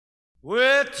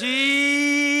Well,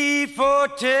 T for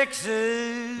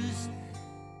Texas,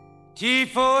 T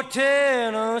for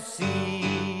Tennessee,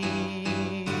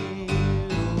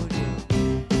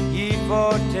 T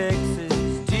for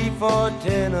Texas, T for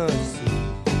Tennessee,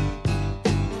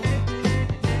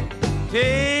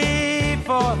 T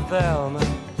for Thelma,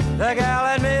 the gal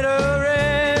that made a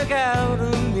wreck out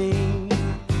of me.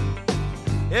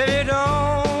 If you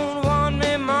don't want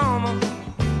me, mama,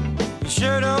 you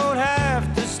sure don't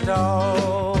have to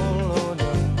stall. Oh, no.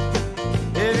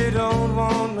 If you don't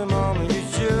want me, mama, you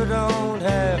sure don't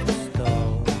have to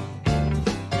stall.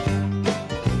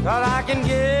 'Cause I can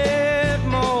get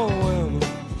more women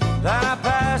than a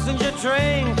passenger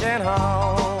train can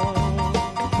haul.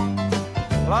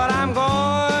 Lord, I'm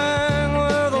going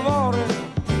where the water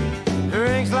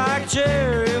drinks like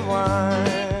cherry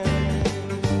wine.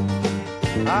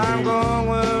 I'm going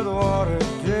where the water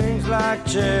drinks like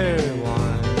cherry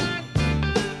wine.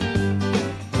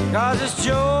 'Cause it's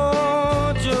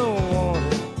Georgia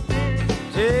water,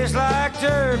 tastes like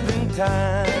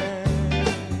turpentine.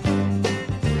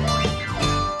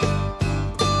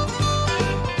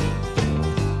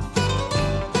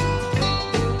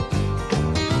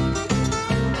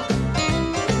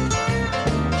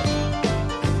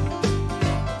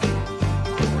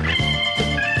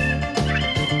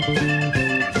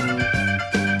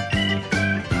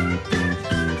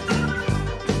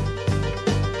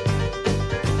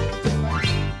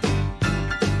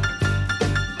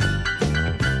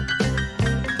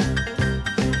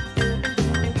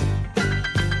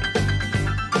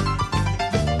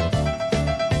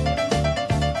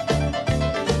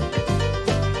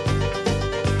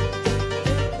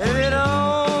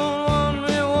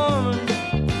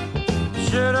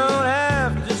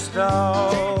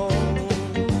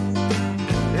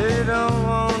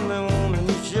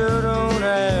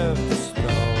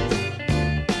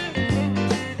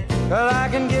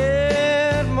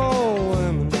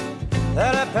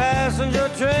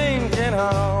 Train can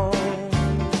haul.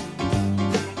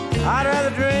 I'd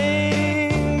rather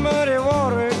drink muddy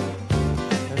water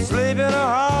than sleep in a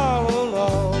hollow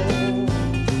log.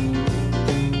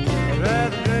 I'd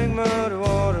rather drink muddy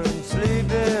water than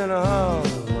sleep in a hollow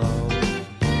log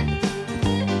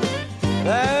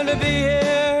than to be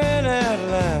here in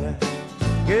Atlanta,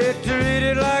 get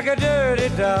treated like a dirty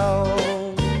dog.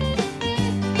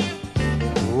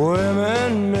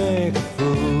 Women make a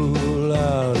fool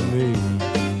out of me.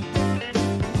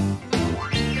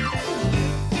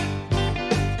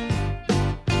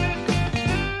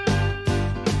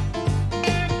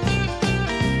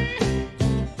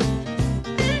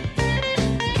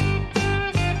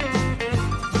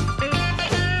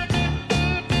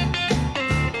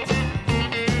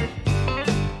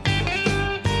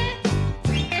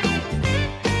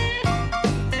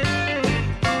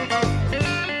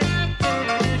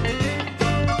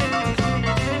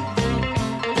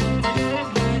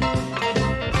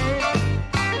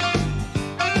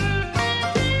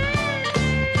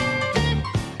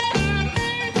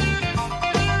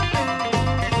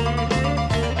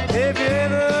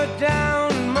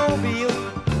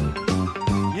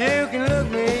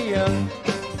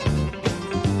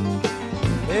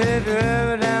 If you're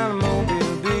ever down in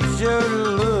Mobile, be sure to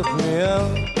look me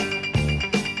up.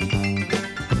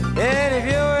 And if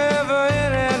you're ever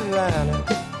in Atlanta,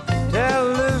 tell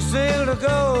Lucille to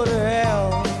go to hell.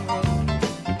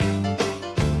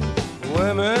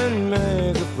 Women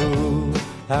make a fool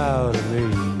out of me.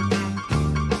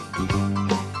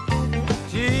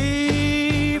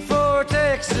 T for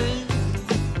Texas,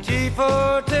 T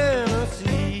for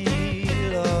Tennessee,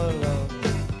 Lord, Lord.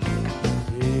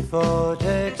 T for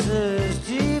Texas,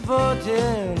 T for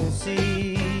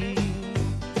Tennessee,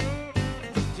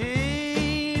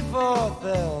 T for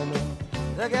Thelma,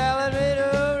 the gal that made a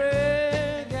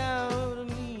wreck out of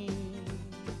me.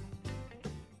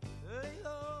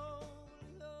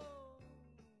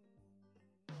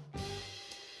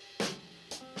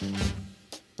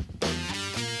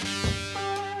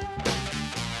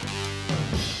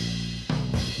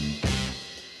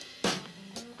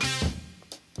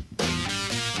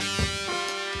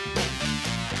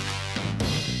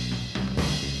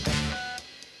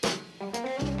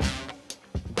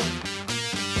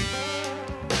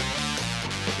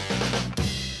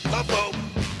 Some folk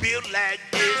build like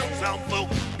this, some folk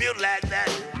build like that.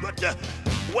 But the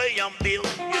way I'm built,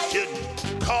 you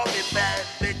shouldn't call me bad,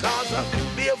 because I'm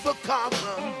built for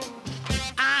comfort.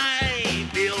 I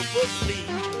ain't built for sleep,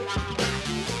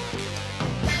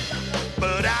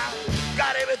 but I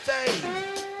got everything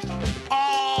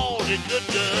all the good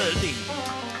girls need.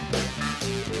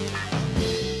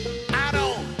 I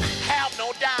don't have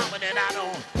no diamond and I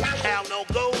don't have no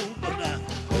gold, but I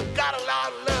got a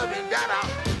lot of loving that I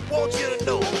want you to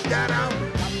know that I'm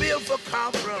built for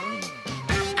comfort.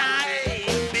 I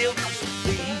ain't built for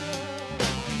speed,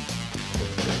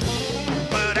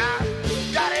 but I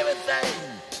got everything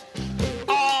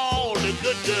all the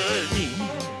good girls need.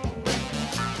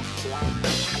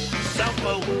 Some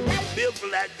folks built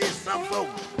like this, some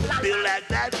folks built like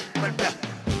that, but the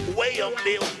way I'm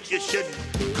built, you shouldn't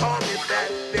call me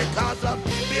that because I'm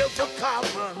built for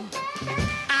comfort.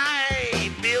 I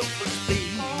ain't built for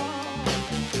speed,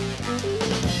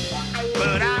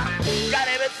 but I got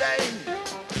everything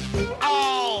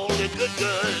all the good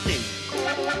girls need.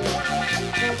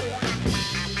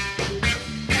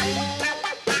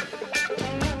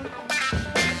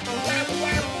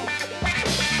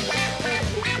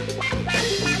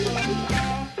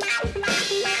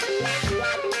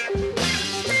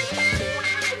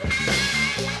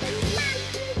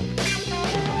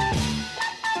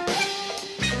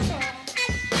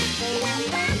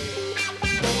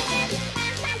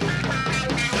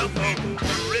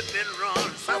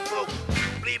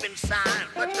 Sign,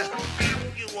 but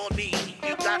you won't need,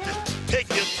 you got to take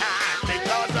your time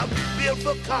because I'm built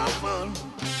for comfort.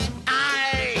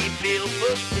 I ain't built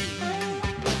for speed,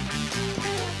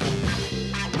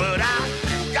 but I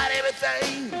got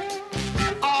everything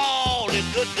all the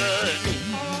good girls need.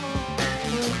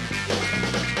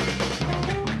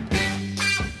 Good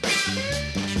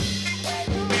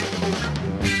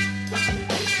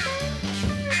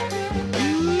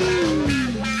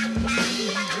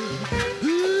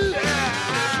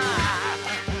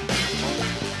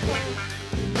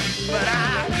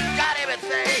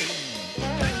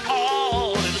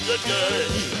girl is.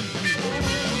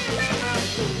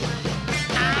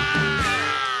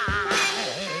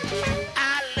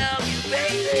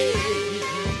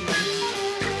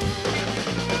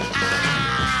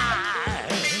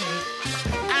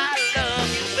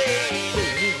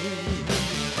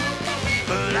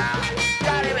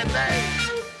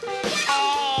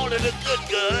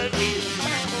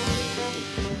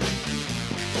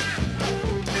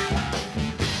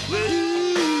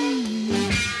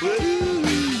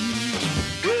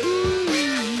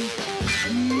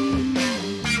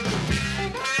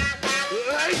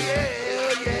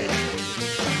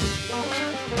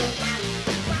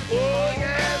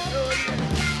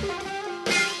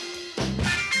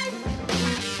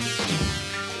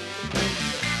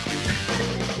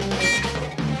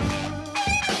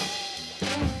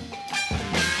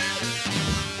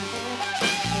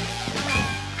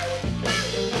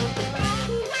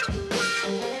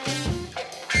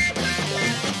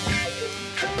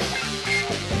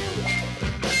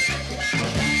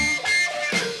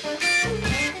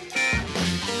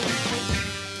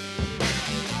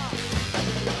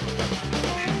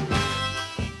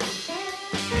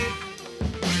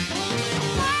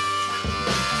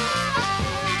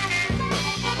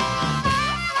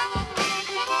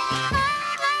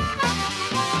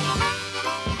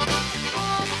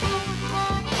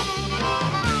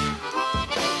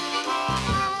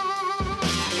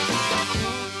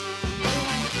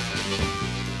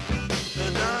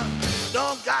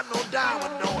 Got no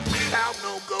diamond, don't have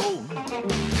no gold.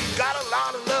 Got a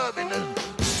lot of love in the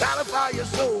satisfy your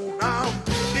soul. Now I'm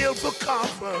built for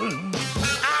comfort.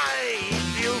 I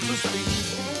ain't built for sleep,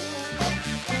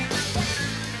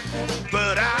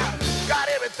 but I got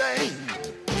everything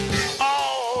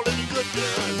all in good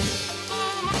girls.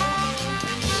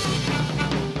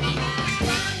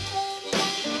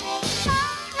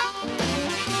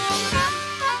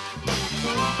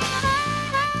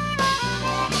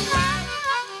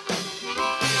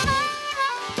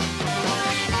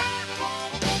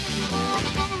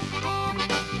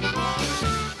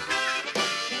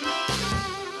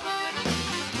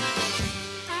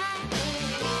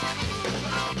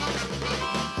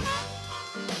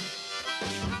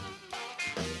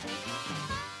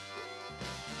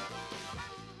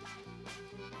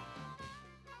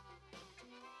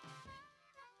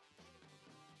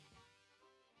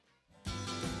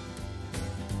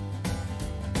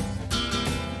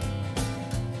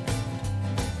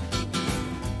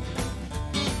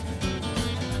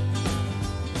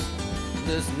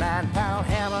 This 9-pound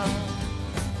hammer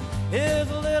is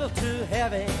a little too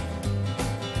heavy,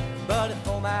 but it's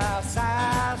for my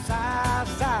size,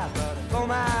 but it's for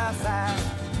my size.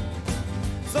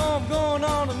 So I'm going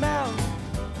on the mountain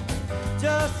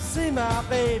just to see my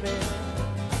baby,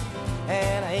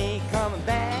 and I ain't coming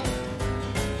back,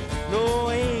 no,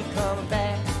 I ain't coming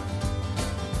back.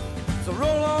 So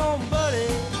roll on, buddy,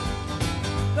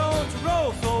 don't you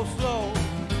roll so slow.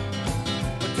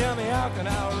 But tell me, how can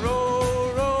I roll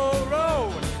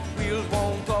when the wheels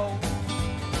won't go?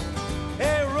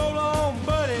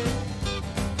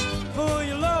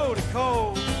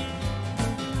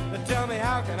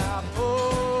 can I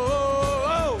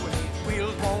pull when these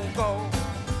wheels won't go?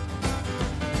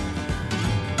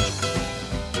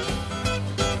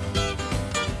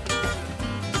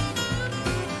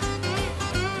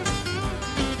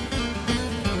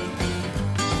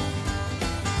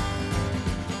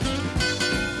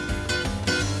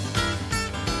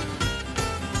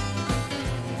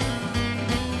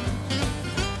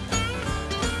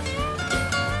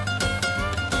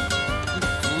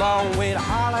 Long way to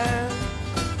Holland,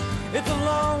 it's a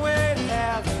long way to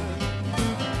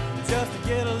Nazareth, just to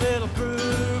get a little brew,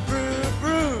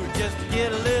 just to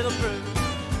get a little brew.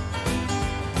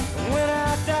 And when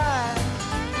I die,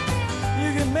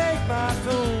 you can make my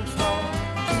tombstone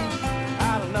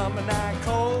out of number 9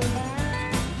 coal,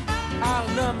 out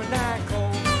of number 9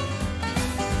 coal.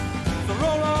 So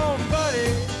roll on, buddy,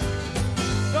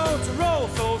 don't you roll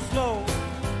so slow.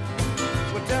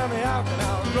 Well, tell me, how can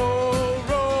I roll?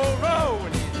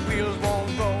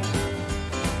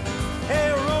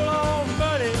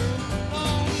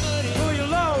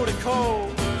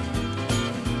 Cold.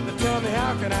 Now tell me,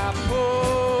 how can I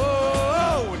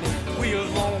pull when these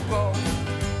wheels won't go?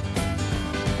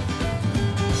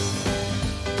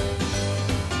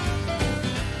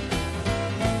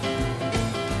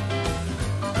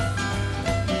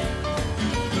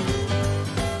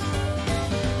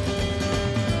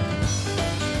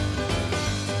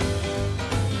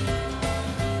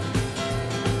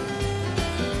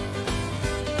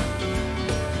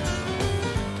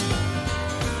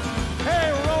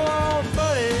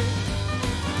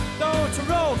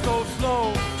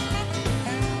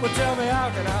 Well, tell me, how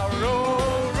can I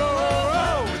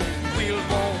roll when these wheels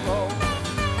won't go?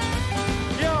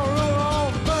 Yeah, roll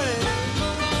on, buddy,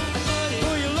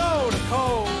 pull your load of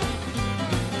coal.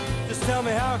 Just tell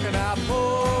me, how can I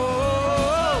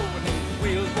pull when these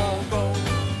wheels won't go?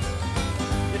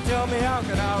 You tell me, how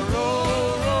can I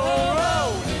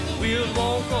roll when these wheels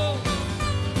won't go?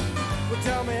 Well,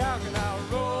 tell me, how can I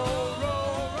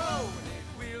roll when these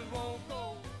wheels won't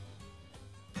go?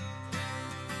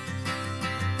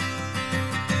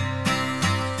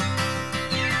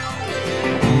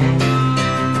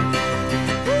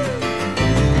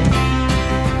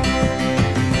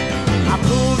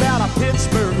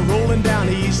 Pittsburgh, rolling down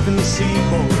the eastern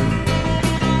seaboard.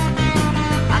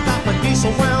 I got my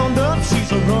diesel wound up,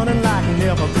 she's a-running like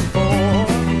never before.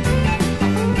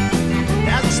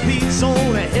 As the speed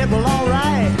zone ahead, well,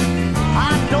 alright,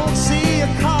 I don't see a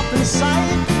cop in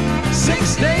sight.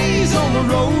 6 days on the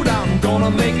road, I'm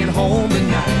gonna make it home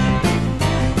tonight.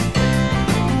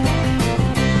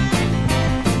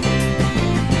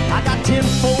 I got 10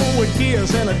 forward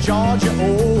gears and a Georgia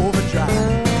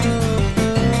overdrive.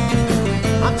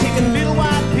 I'm taking little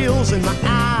white pills and my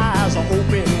eyes are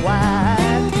open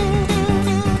wide.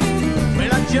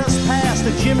 Well, I just passed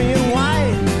the Jimmy and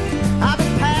White. I've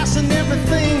been passing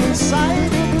everything in sight.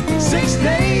 6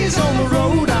 days on the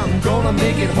road, I'm gonna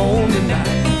make it home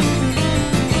tonight.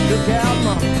 Look out,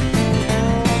 mama.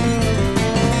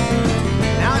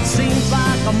 Now it seems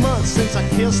like a month since I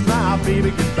kissed my baby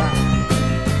goodbye.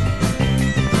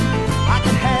 I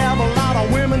can have a lot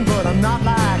of women, but I'm not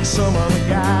like some other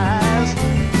guys.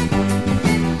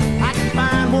 I can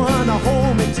find one to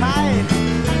hold me tight,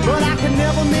 but I can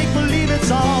never make believe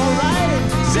it's alright.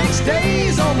 6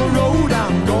 days on the road,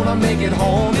 I'm gonna make it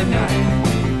home tonight.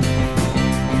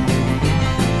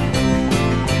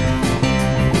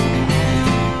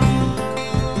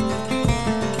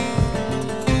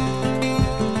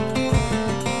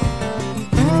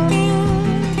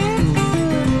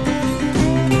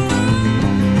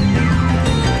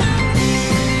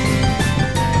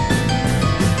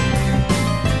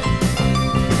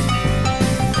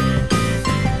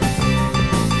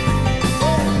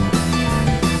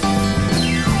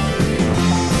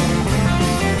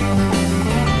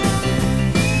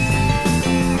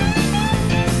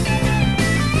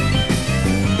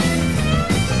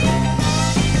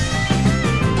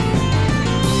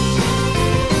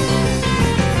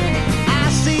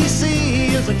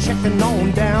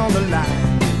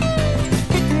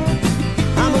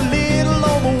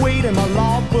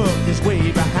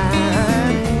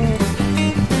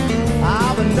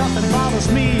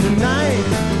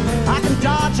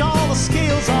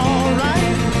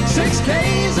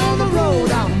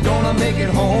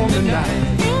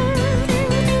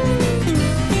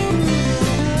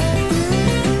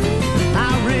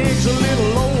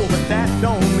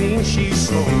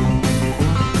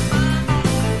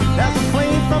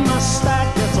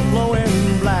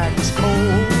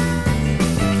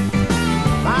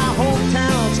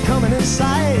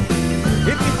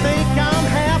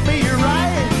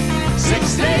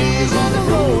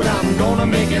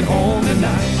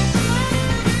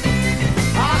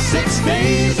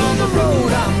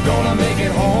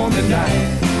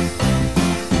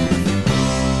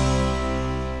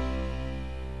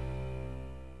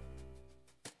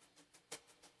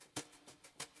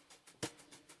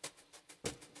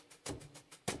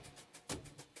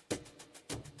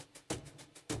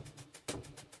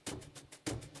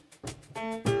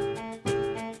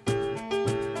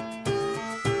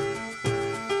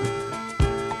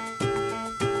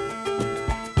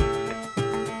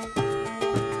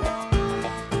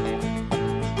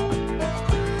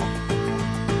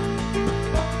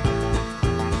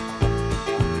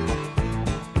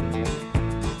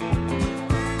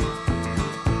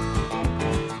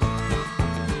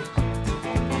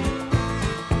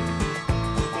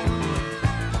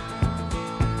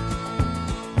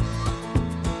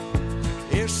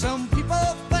 Some people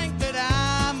think that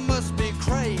I must be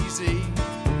crazy,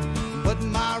 but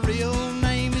my real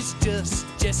name is just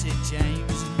Jesse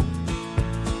James.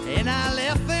 And I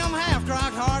left them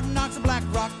half-rock hard knocks of Black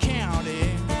Rock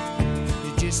County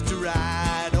just to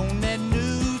ride on that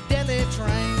New Delhi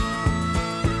train.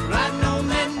 Riding on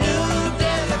that New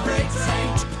Delhi freight train,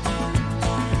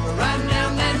 riding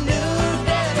down that New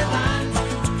Delhi line,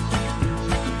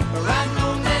 riding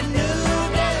on that New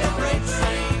Delhi freight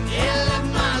train. Yeah, left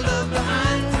my love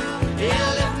behind. Yeah,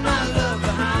 left my love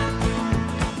behind.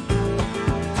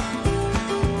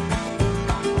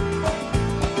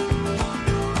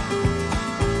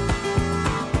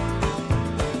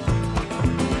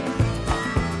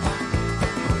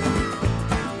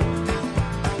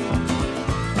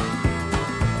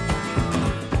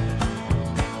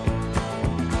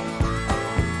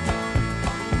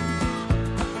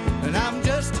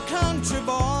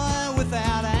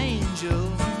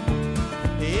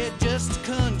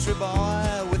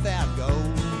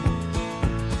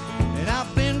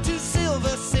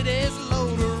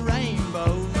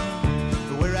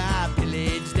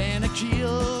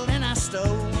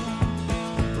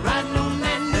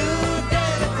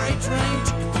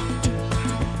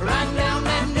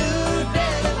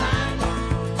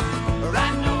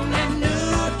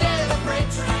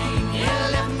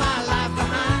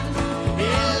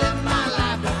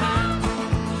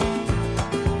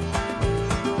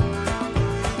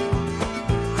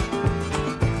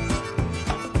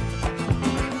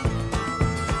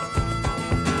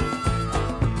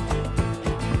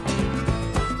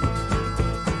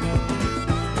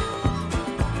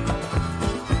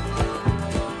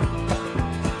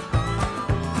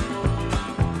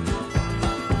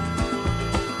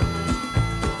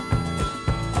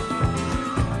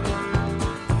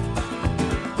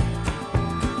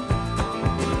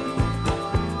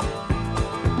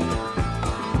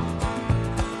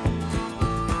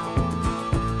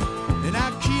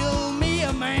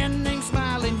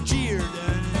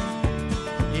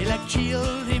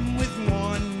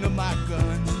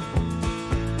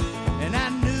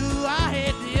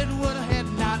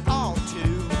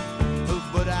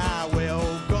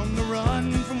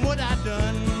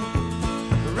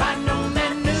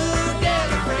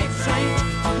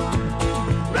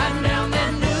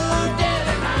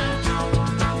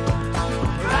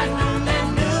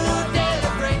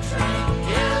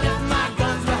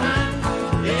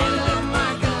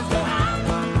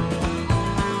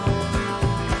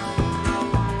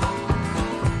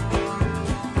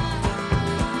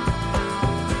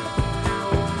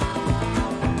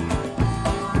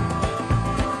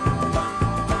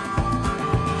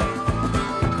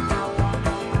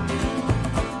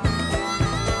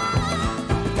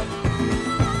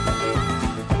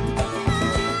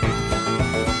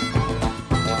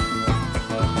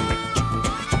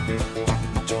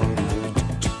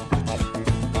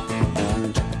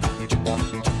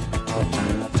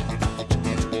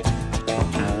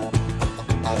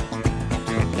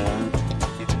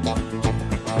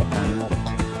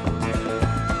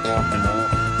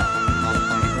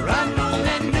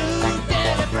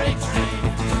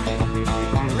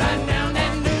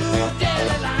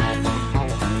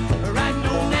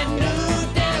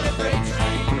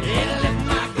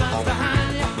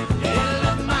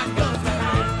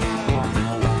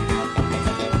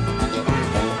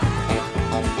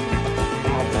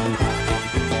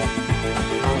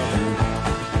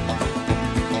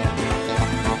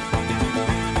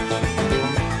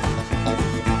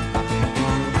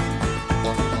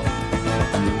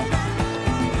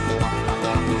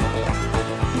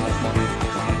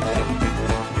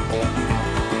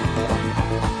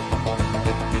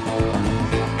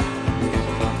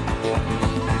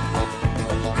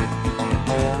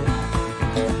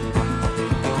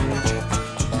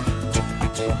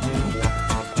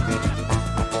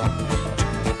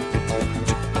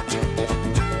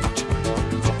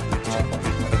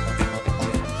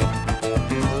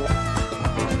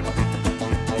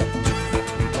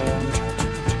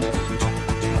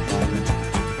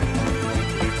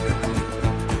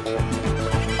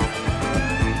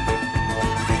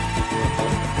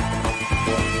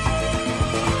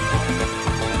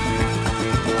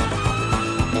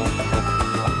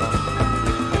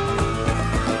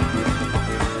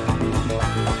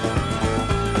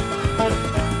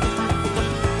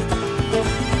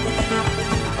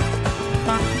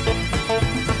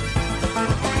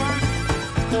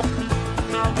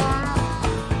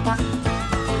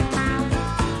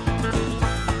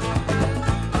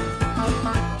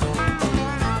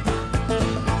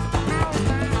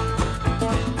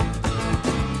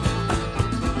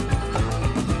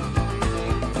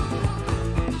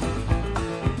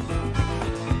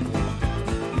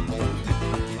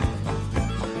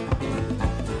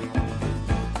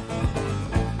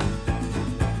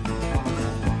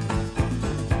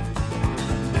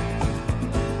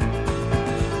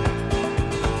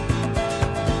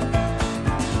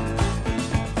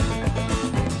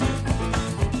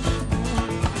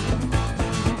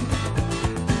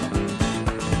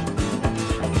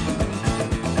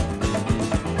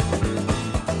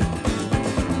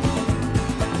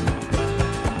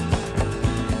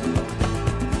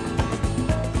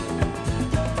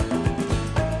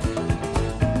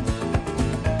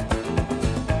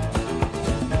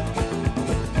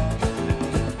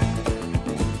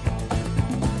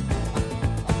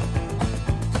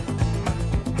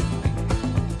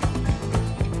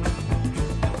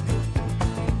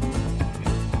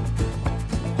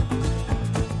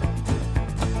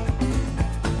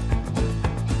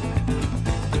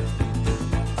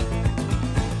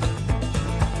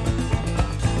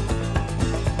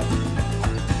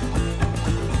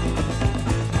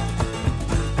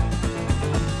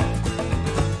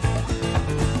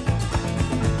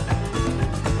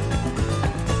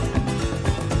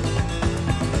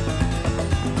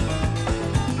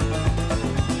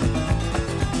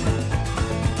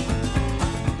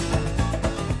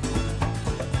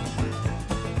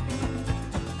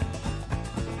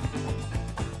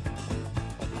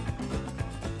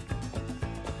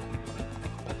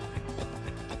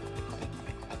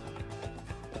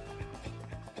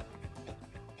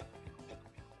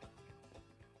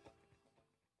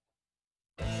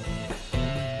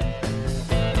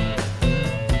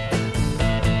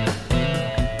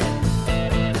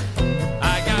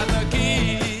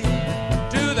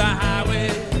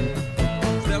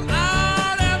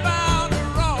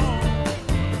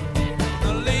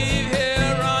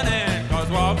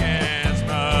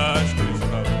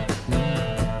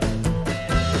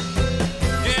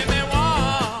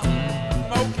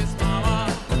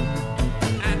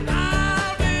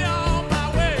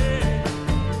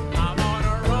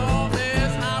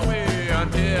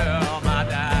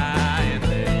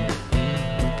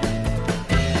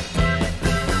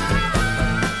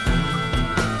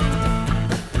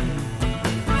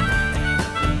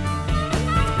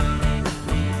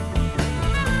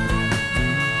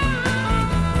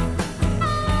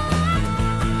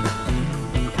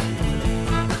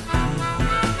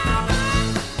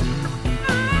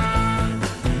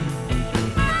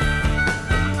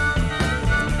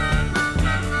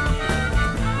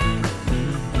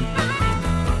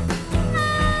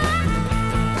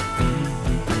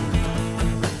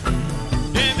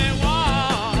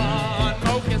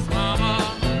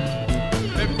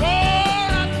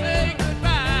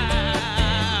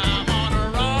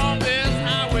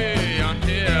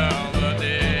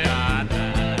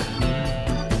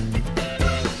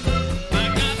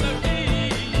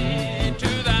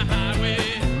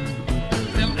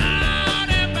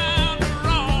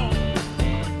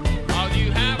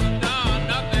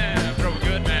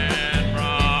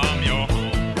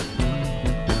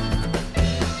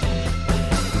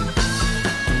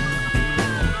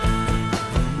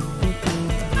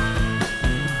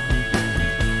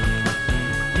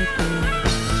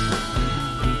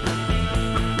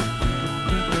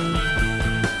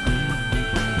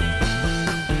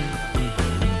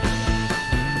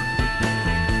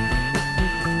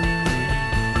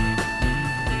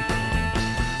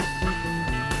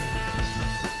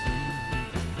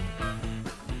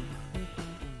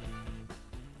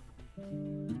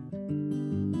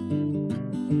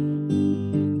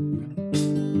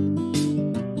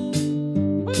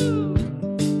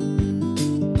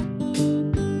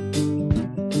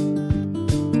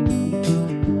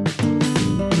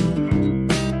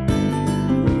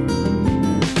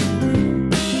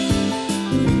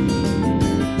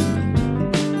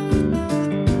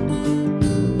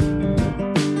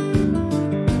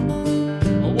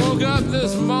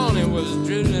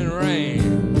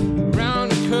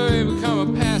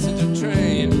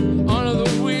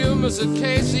 Mr.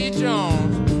 Casey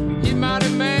Jones. He mighty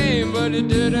mean, but he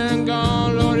dead and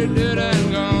gone. Lord, he dead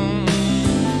and gone.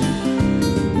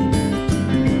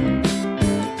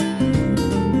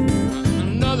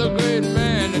 Another great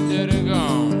man that dead and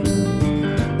gone.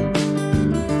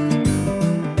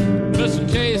 Mr.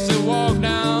 Casey walked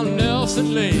down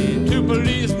Nelson Lane. Two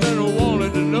policemen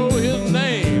wanted to know his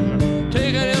name.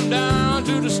 Taking him down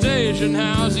to the station. auction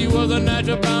house. He was a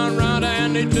natural born rounder,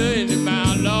 and they turned him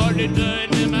out. Lord, they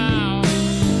turned him out.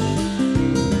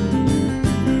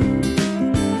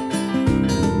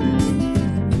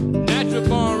 Natural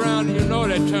born rounder, you know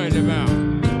they turned him out.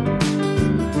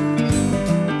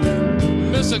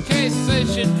 Mr. Case said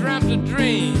she dreamt a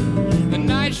dream the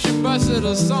night she busted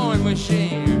a sewing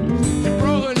machine. She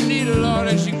broke her needle, Lord,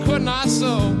 and she could not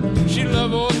sew. She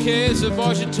loved old Casey,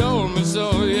 boy, she told me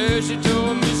so. Yeah, she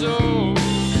told me so.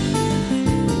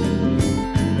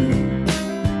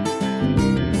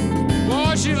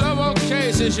 Boy, she loved old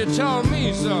Casey, she told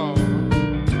me so.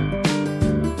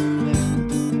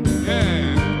 Yeah.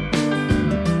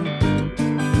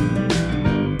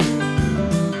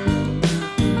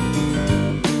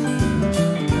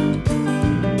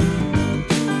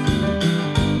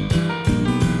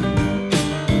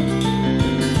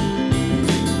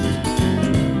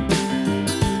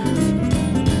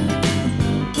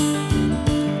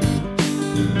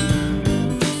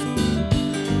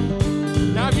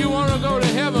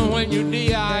 When you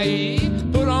D.I.E.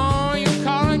 put on your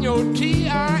collar and your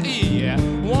T.I.E.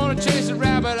 Wanna chase a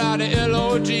rabbit out of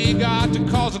L.O.G. Got to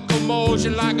cause a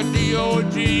commotion like a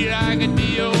D.O.G. Like a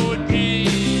D.O.G.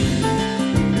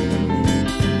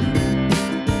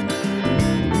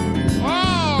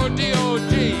 Oh,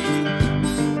 D.O.G.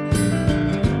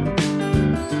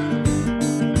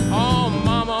 Oh,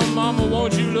 mama, mama,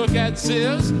 won't you look at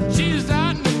Sis? She's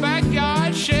out in the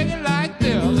backyard shaking like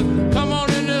this. Come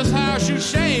on in this house, you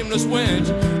shameless wench.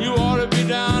 You ought to be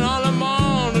down on the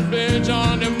morning bench,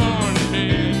 on the morning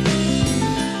bench.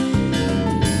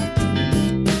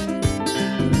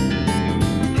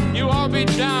 You ought to be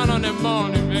down on the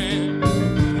morning bench.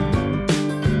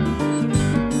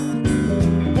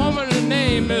 Woman, the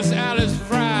name is Alice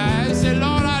Fry. Say,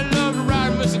 Lord, I love to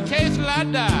ride Mr. Case till I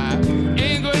die.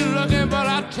 Ain't good looking, but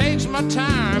I takes my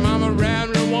time. I'm a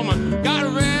rambling woman, got a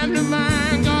rambling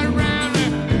mind, got a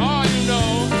rambling, oh, you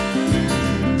know.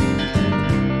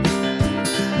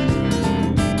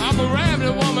 I'm a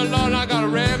rambling woman, Lord, I got a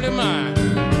rambling mind.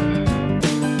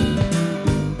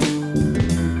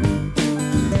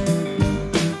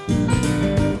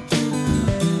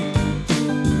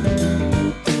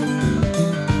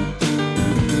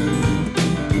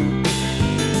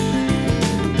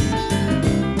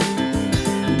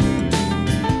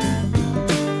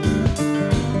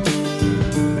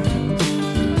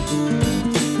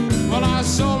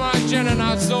 And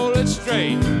I sold it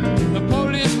straight. The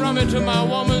police run me to my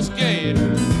woman's gate.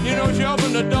 You know, she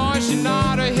opened the door, she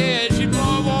nodded her head. She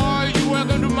told, boy, you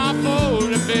welcome to my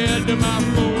folding bed, to my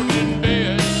folding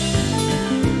bed.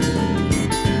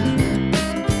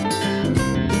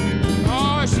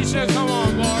 Oh, she said, come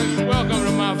on, boy, you're welcome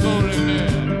to my folding bed.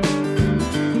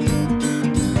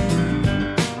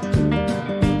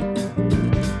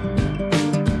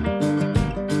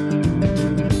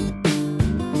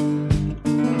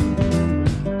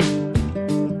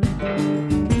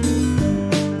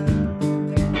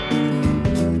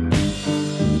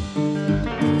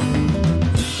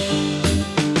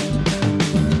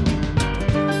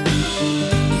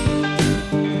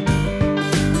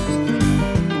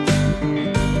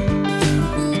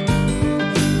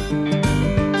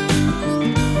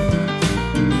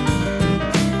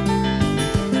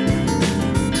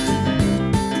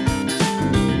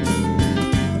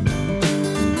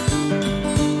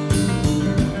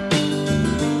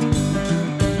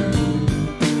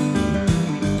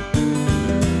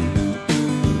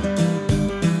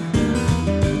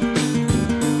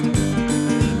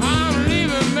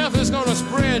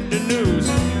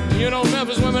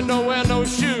 Don't wear no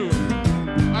shoes.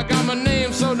 I got my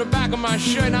name so in the back of my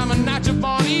shirt. I'm a natural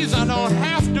born easy. I don't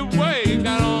have to wait.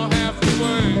 I don't have to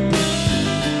wait.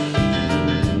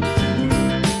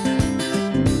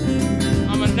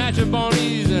 I'm a natural born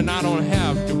easy and I don't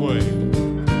have to wait.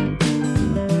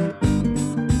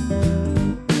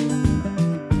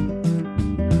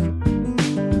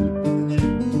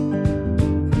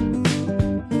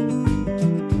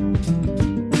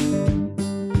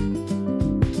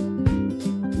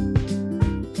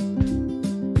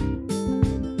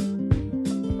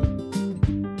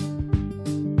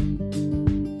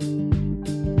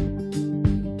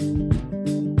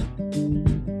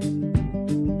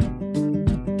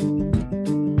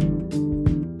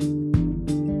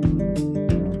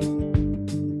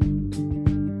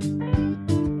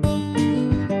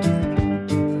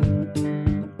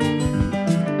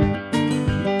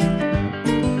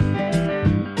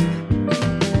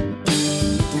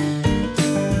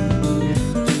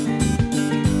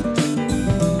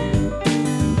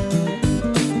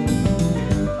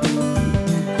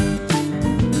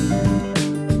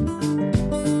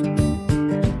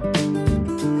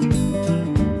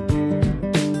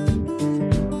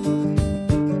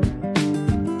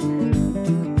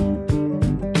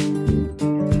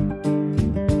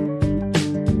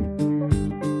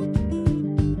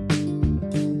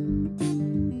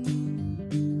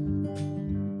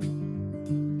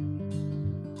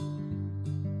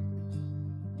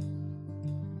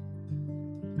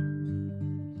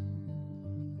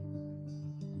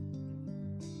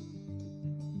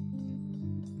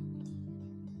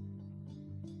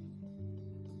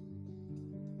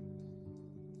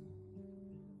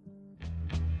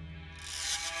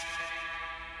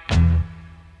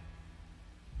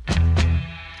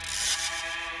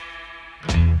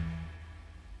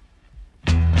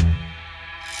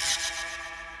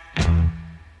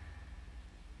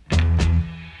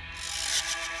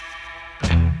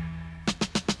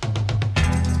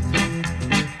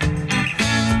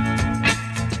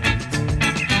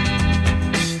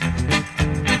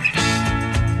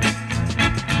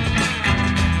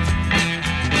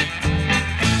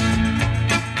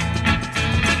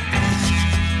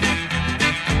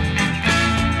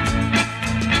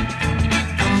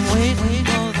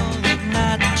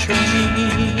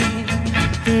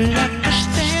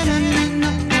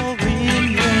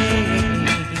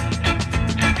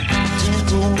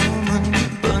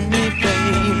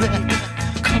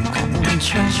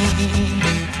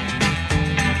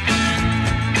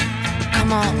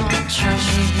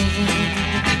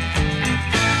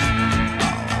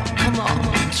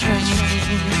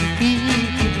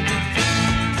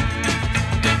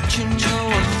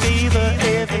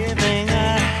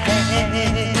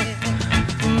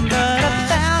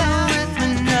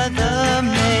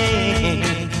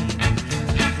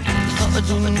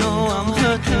 know I'm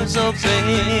hurting so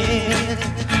bad.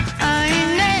 I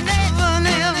ain't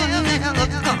never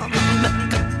coming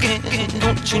back again.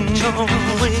 Don't you know I'm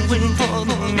waiting for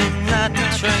the midnight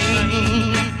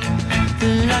train,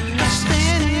 like I'm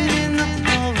standing in the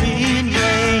pouring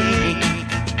rain.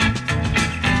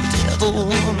 Tell the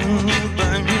woman you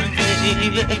burn me,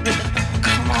 baby.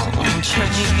 Come on,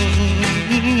 train.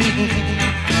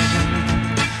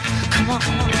 Come on,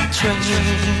 train.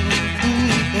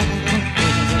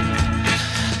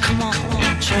 Come on,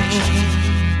 train.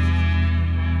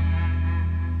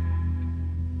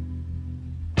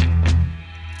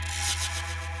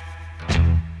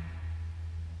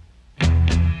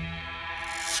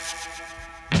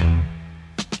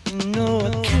 You know I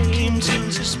came to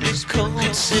this big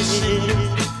cold city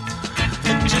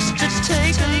just to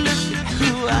take a look at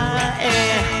who I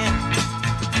am.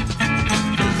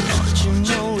 Lord, you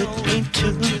know it ain't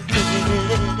too bad,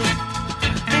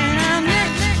 and I'm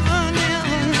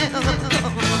never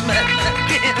coming back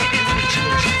again.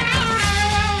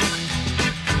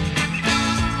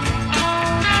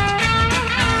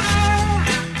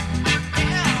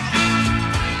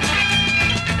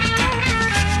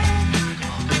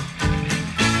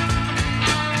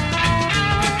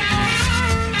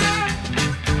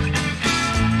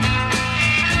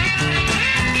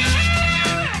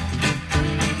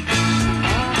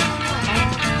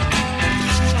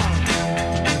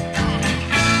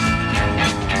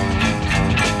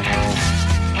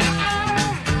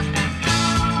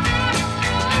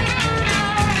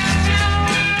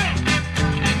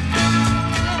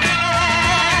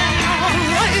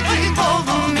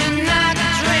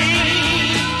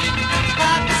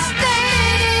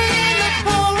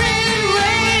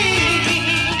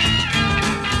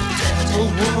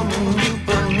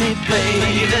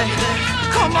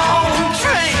 Come on,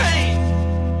 train.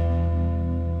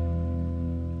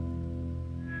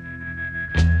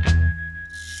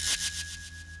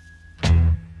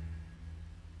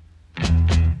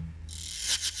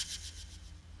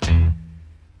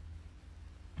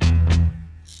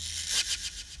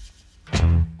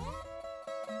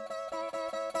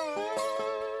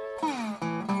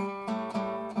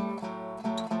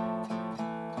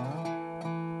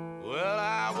 Well,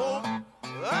 I woke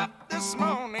up this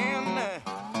morning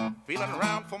feeling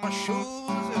around for my shoes.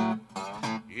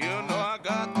 You know I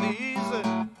got these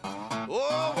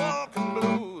walking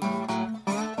blues.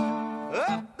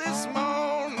 Up this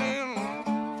morning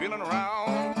feeling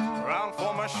around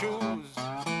for my shoes.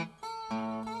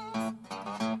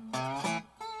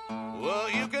 Well,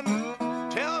 you can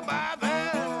tell by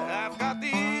that I've got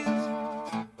these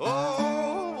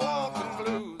walking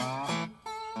blues.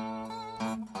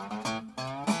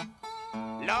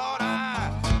 Lord,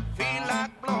 I feel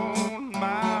like blowing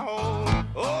my whole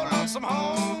lonesome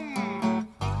home.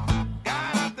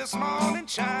 Got up this morning,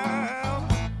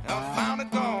 child, I found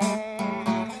it gone.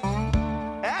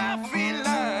 I feel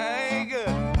like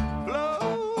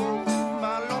blowing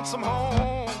my lonesome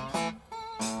home.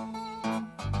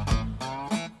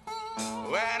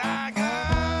 When I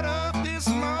got up this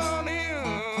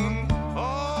morning,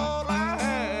 all I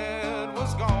had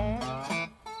was gone.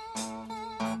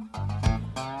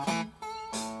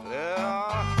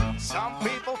 Yeah, some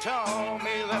people tell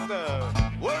me that the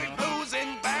worry blues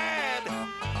ain't bad.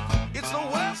 It's the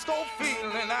worst old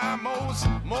feeling I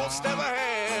most ever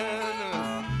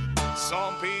had.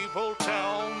 Some people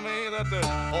tell me that the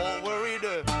all worried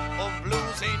of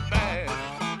blues ain't bad.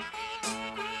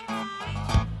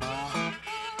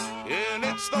 And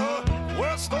it's the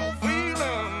worst old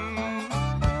feeling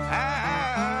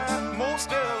I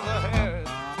most ever had.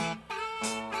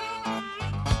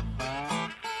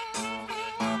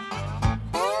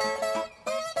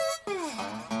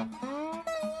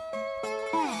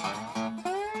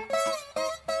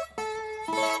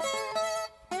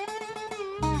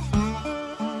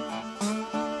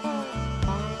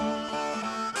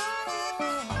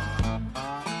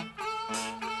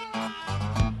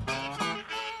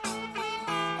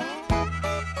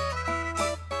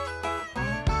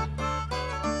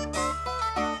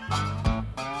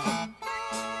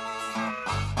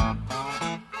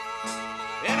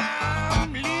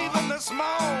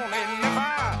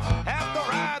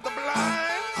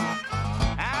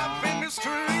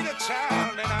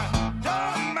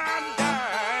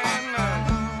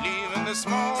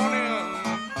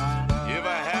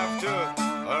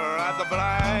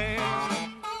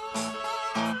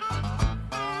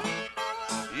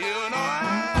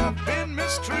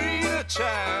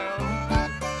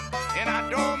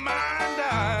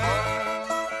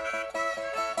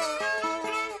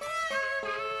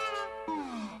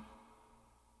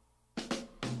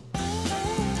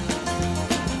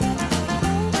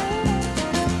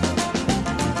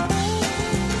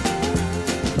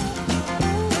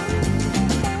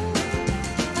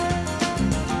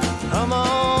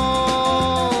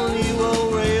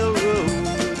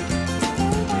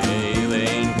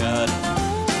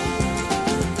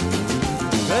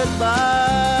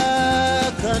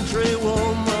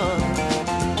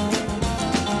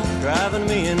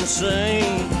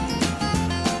 insane.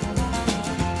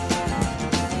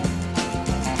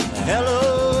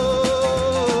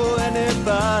 Hello,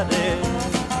 anybody,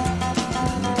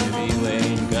 if you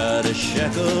ain't got a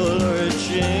shackle or a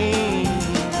chain,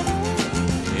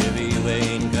 if you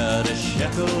ain't got a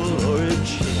shackle or a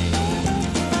chain.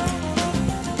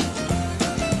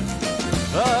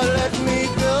 Let me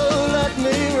go, let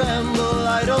me ramble,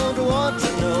 I don't want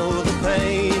to know the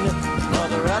pain, or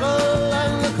the rattle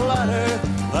and the clatter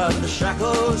of the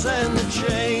shackles and the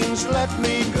chains. Let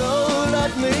me go,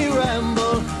 let me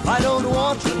ramble, I don't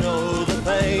want to know the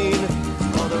pain,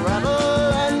 or the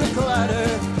rattle and the clatter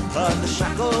of the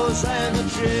shackles and the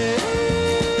chains.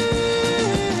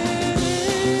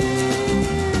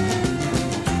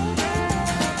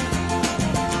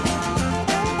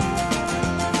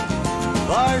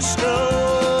 Barstow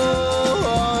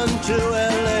on to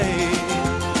L.A.,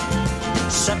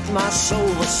 set my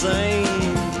soul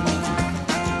sane.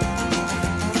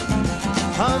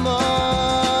 Come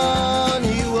on,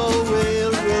 you old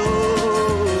railroad,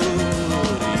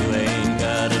 you ain't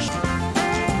got a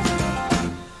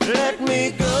let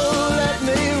me go, let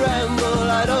me ramble,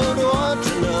 I don't want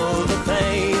to know the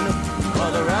pain, or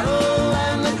the rattle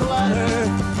and the clatter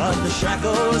of the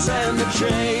shackles and the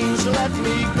chains. Let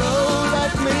me go,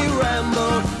 let me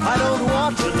ramble, I don't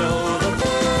want to know the pain.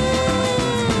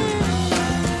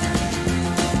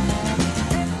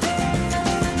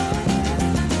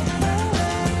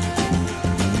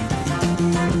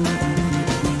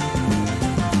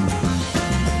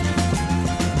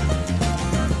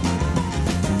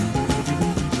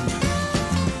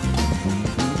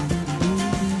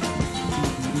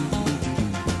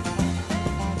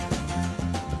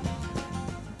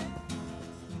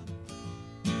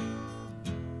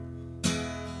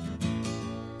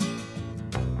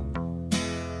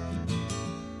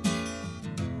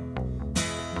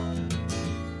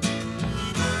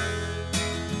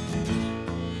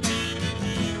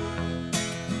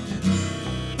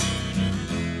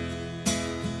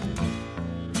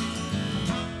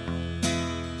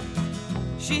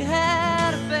 She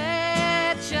had a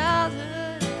bad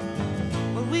childhood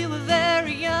when we were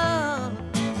very young,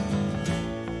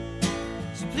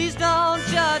 so please don't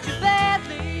judge her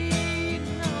badly,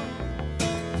 no.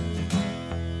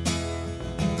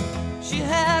 She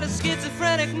had a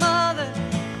schizophrenic mother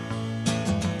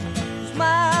whose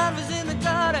mind was in the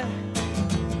gutter,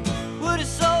 would have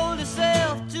sold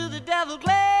herself to the devil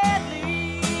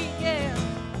gladly, yeah.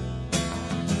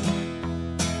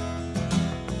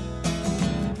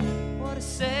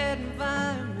 Sad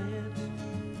environment,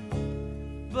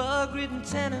 bug-ridden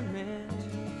tenement.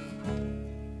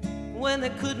 When they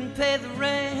couldn't pay the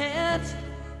rent,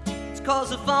 it's 'cause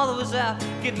the father was out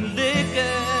getting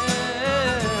liquor.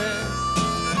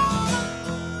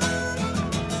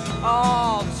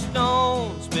 All the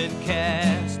stones been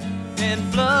cast,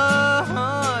 and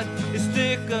blood is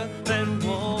thicker than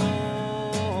water.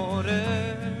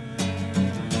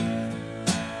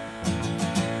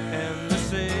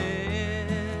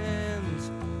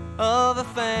 Of a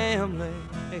family,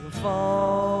 they can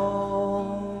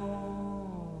fall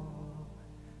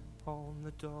on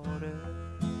the daughter.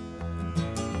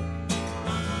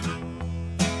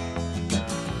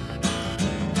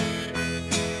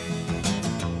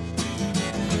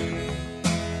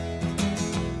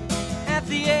 At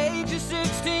the age of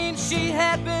 16, she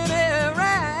had been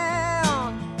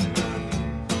around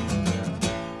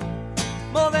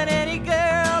more than any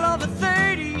girl over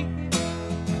 30.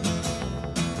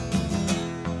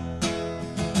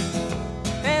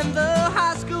 And the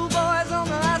high school boys on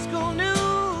the high school news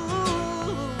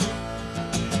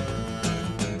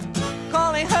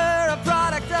calling her a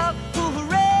product of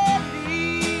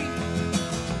heredity.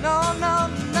 No, no,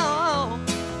 no.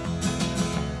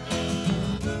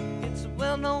 It's a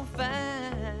well-known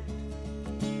fact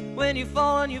when you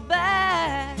fall on your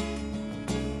back,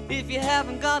 if you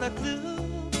haven't got a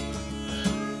clue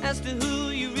as to who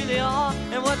you really are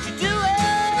and what you're doing.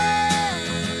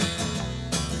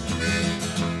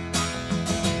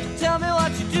 Tell me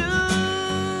what you're doing,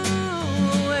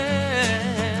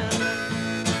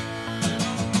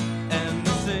 and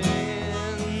the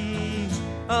sins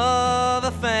of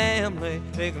a family,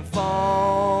 they can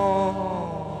fall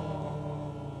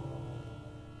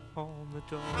on the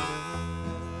daughter.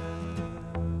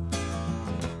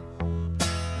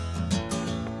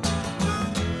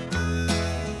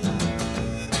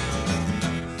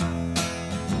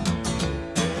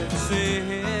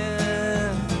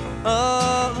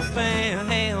 Of a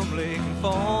family can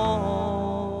fall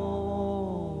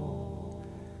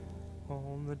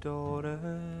on the daughter.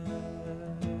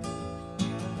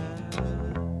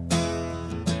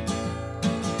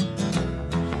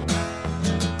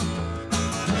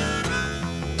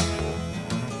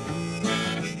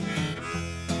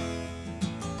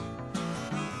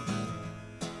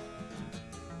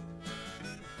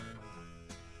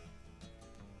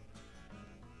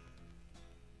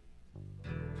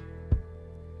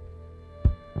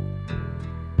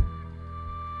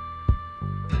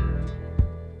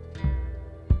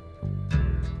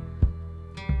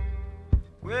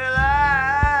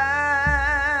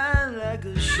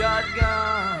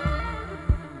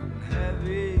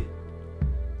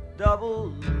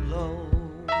 double low.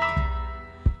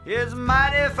 It's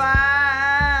mighty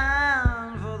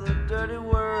fine for the dirty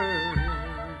work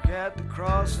at the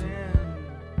crossing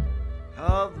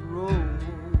of the road,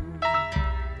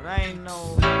 but I ain't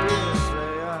no business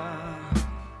slayer,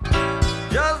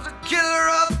 just a killer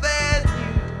of bad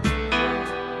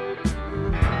news.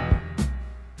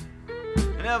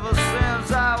 And ever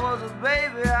since I was a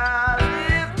baby, I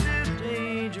lived too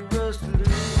dangerous to lose.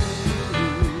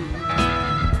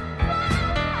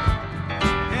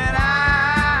 And I,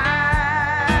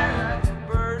 like a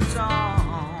bird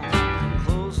song,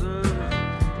 closer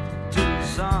to the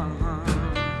sun.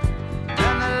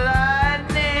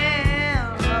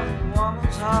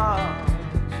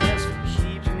 Yes, it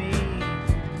keeps me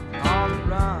on the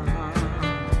run,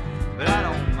 but I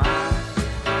don't mind.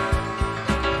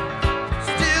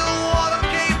 Still water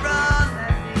can't run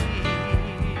that deep.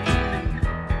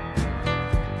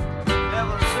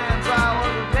 Ever since I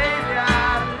was a baby, I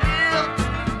lived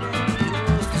too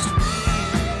close to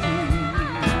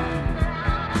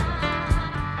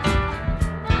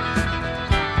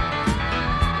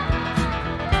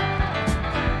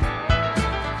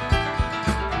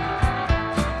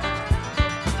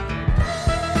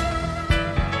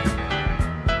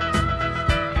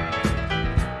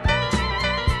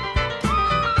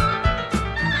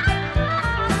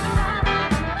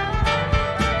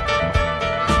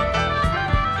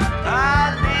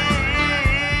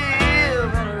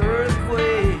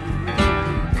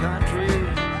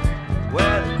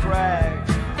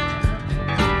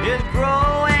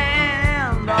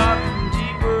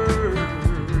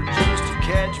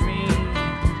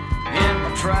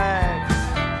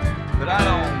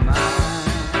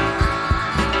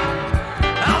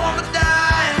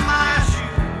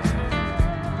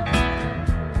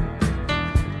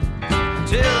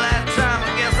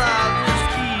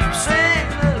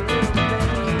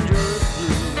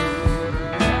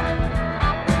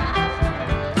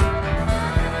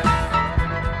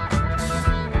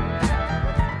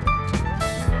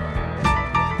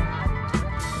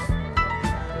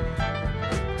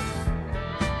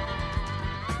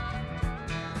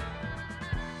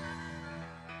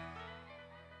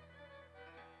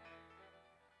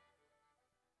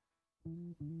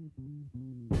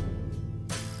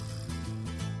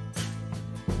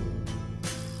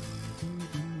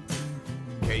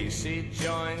Casey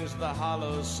joins the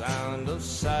hollow sound of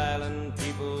silent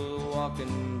people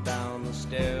walking down the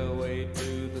stairway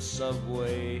to the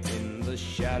subway in the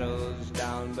shadows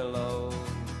down below,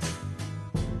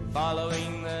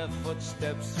 following their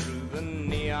footsteps through the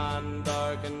neon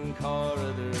darkened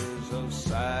corridors of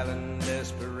silent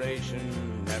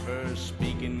desperation, never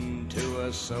speaking to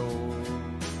a soul.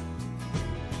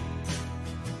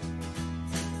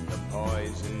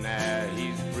 Poison air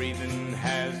he's breathing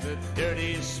has the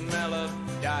dirty smell of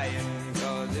dying,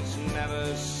 'cause it's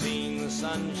never seen the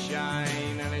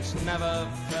sunshine and it's never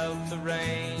felt the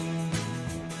rain.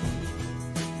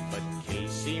 But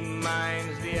Casey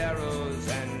minds the arrows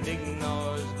and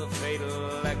ignores the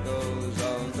fatal echoes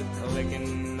of the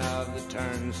clicking of the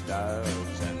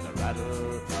turnstiles and the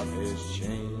rattle of his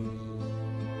chains.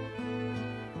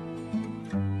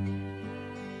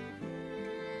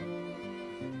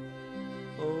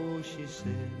 She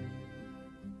said,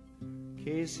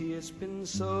 Casey, it's been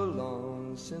so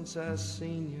long since I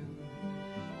seen you.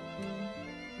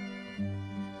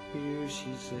 Here,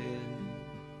 she said,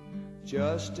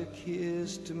 just a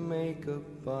kiss to make a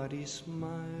body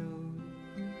smile.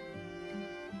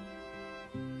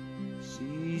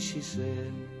 See, she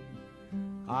said,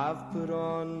 I've put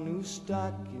on new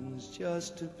stockings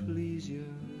just to please you.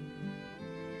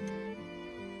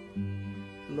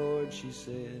 Lord, she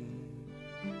said,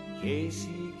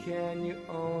 Casey, can you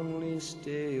only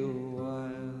stay a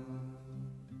while?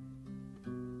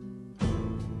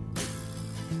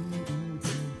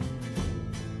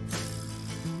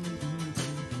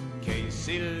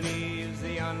 Casey leaves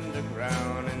the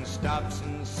underground and stops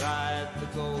inside the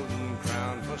Golden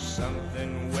Crown for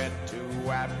something wet to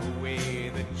wipe away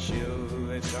the chill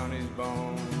that's on his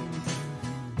bones.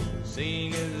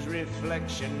 Seeing his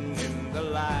reflection in the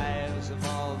lives of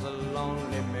all the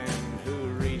lonely men who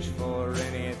reach for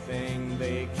anything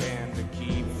they can to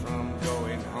keep from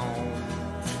going home.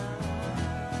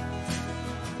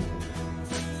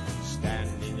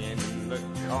 Standing in the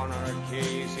corner,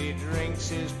 Casey drinks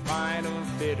his pint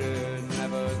of bitter,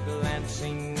 never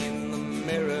glancing in the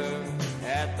mirror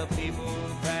at the people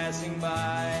passing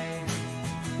by.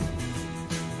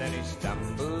 Then he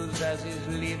stumbles as he's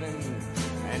leaving,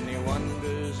 and he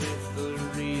wonders if the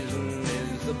reason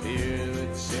is the beer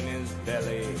that's in his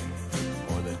belly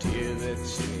or the tear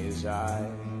that's in his eye.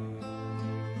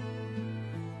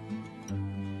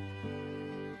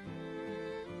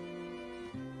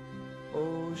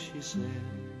 Oh, she said,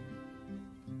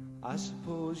 I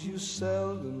suppose you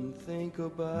seldom think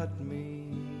about me.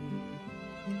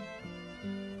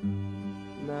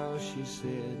 Now, she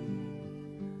said,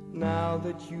 now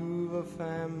that you've a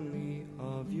family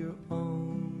of your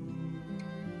own.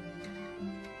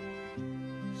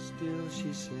 Still,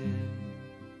 she said,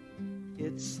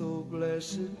 it's so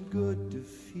blessed good to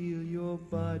feel your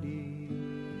body.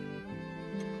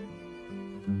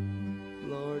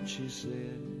 Lord, she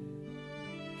said,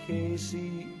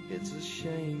 Casey, it's a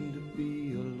shame to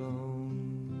be alone.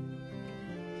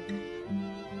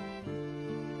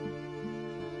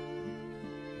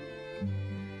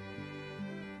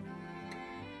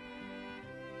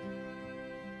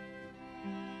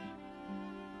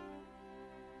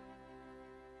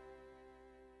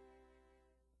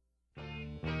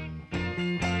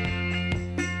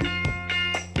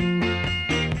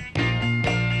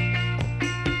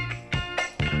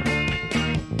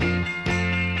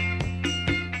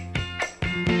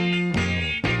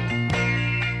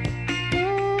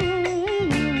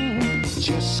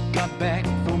 Just got back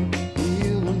from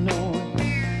Illinois.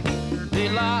 They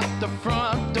locked the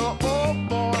front door, oh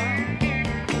boy.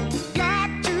 Got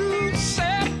to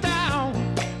sit down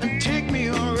and take me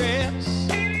a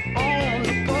rest on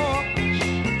the porch.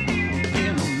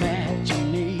 Then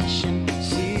imagination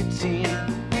sits in.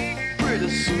 Pretty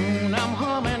soon I'm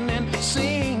humming and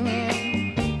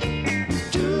singing.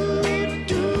 Do,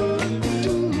 do,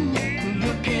 do,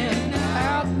 looking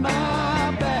out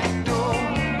my back door.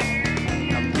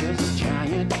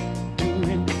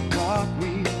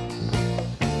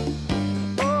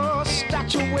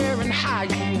 Wearing high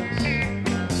heels.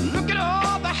 Look at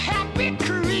all the happy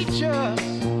creatures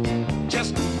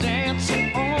just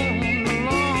dancing on the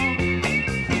lawn.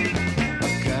 A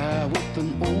guy with an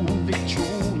old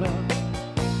Victrola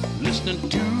listening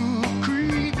to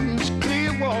Creedence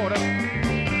Clearwater.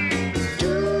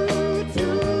 Do, do,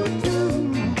 do,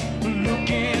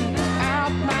 looking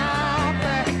out my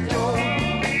back door.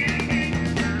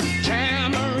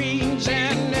 Tamarines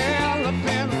and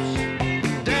elephants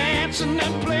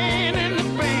and playing in the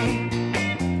band.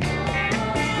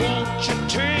 Won't you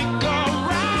take a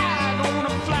ride on a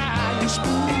flying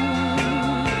spoon?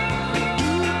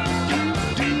 Do,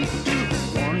 do, do, do.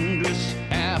 Wondrous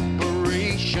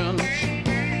apparitions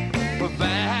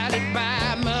provided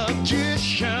by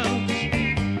magicians.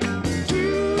 Do,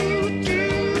 do,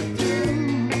 do,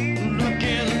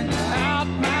 looking out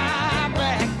my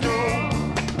back door.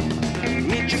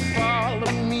 Would you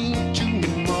follow me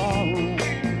tomorrow?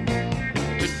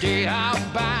 Today I'll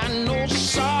buy no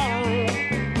sorrow.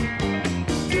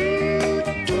 Do,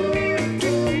 do,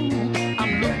 do,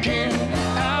 I'm looking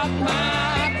out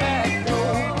my back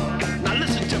door. Now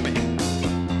listen to me.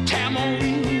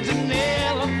 Tamarines and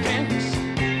elephants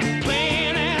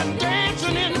playing and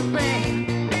dancing in the band.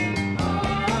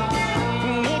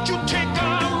 Won't you take a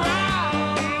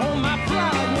ride on my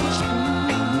flying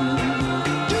spoon?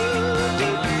 Do, do,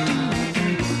 do, do.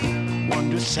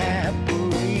 Wondrous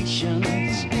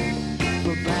apparitions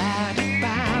provided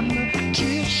by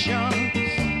magicians.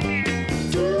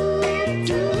 Do,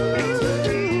 do,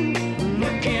 do,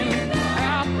 looking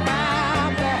out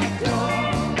my back door.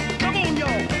 Come on,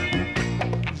 y'all.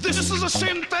 This is a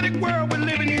synthetic world we're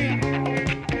living in.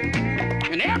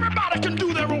 And everybody can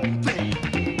do their own thing.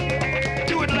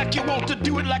 Do it like you want to,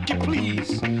 do it like you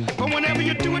please. But whenever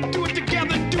you do it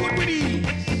together, do it with ease.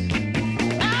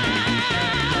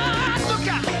 Look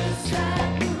out.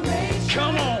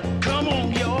 Come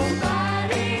on, yo.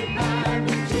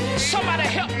 Somebody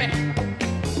help me.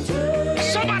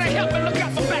 Somebody help me look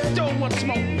out the back door once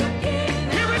more.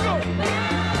 Here we go.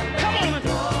 Come on,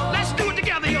 let's do it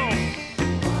together, yo.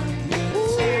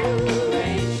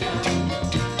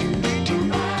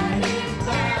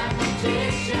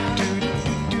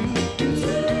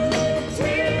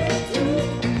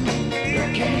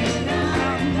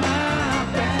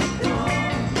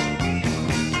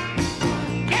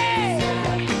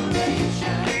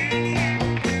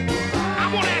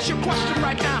 Question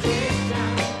right now.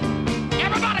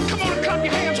 Everybody come on and clap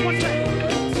your hands one time.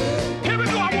 Here we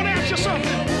go, I want to ask you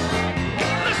something.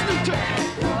 Listen to it.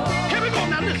 Here we go,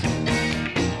 now listen.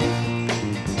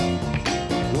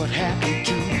 What happened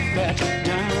to that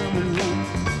diamond ring?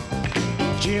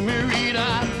 Jimmy Reed, I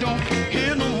don't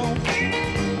hear no more.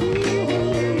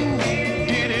 Ooh,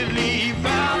 did it leave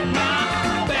out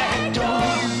my back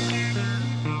door?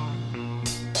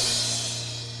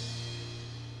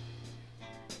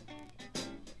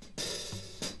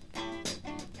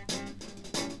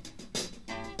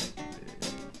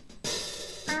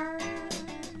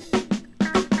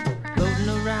 Floating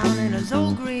around in his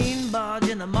old green barge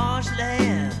in the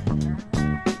marshland.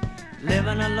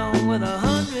 living alone with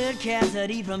 100 cats that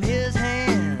eat from his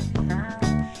hand.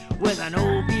 With an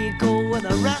old beat coat with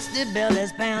a rusty belt,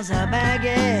 his pants are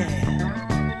baggy.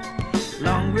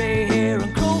 Long gray hair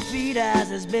and crow feet eyes,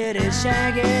 his bed is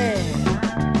shaggy.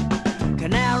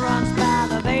 Canal runs by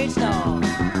the bait store,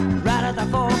 right at the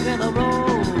fork in the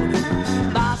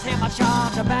road. Boss him a jar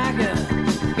of tobacco,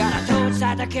 got a toad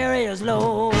side to carry his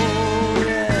load.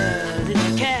 Yes,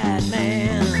 he's a cat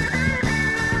man.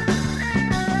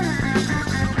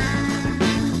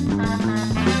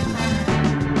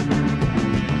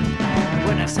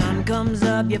 When the sun comes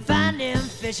up, you find him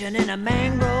fishing in the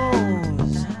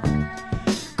mangroves.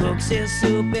 Cooks his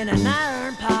soup in an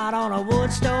iron pot on a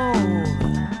wood stove.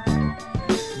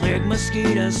 Big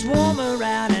mosquitoes swarm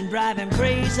around and drive him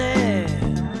crazy.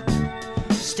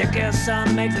 Sticky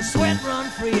sun makes the sweat run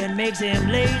free and makes him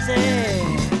lazy.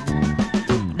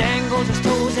 Dangles his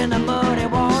toes in the muddy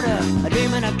water,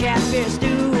 dreaming of catfish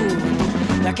stew.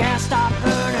 The cats stop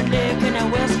burning, licking their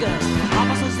whiskers,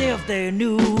 almost as if they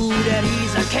knew that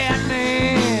he's a cat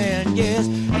man. Yes,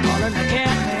 I call him the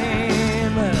cat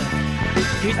man. Well,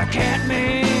 he's a cat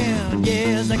man.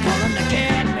 Yes, they call him the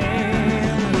cat man.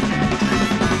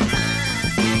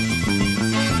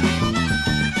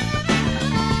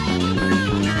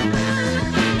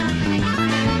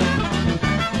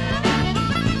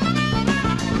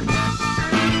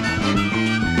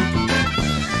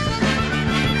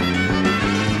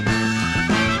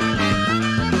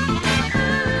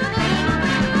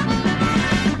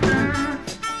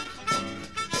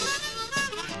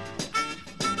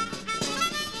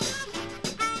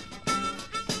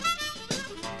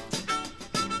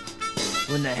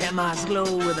 When the hammocks glow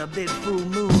with a big full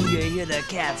moon, you hear the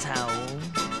cats howl.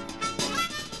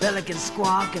 Pelicans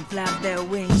squawk and flap their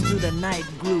wings through the night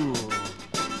groove.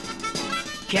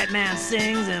 Catman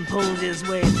sings and pulls his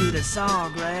way through the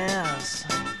sawgrass.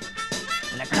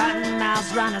 And the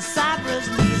cottonmouths round the cypress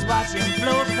leaves watch him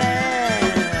float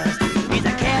fast. He's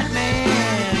a cat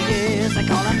man, yes, they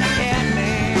call him the cat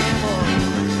man.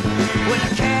 When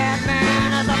the cat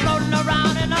man is floating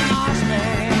around in the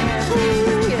marshland.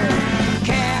 Ooh, yeah.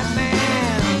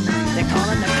 They call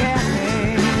him the cat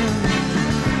man.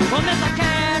 Well, Mr.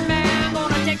 Cat Man,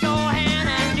 gonna take your hand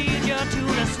and lead you to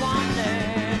the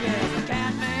swampland. Yes, the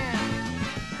cat man.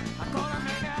 I call him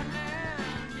the cat man.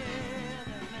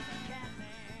 Yeah, Mr. Cat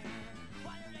Man.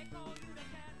 Why do they call you the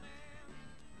cat man?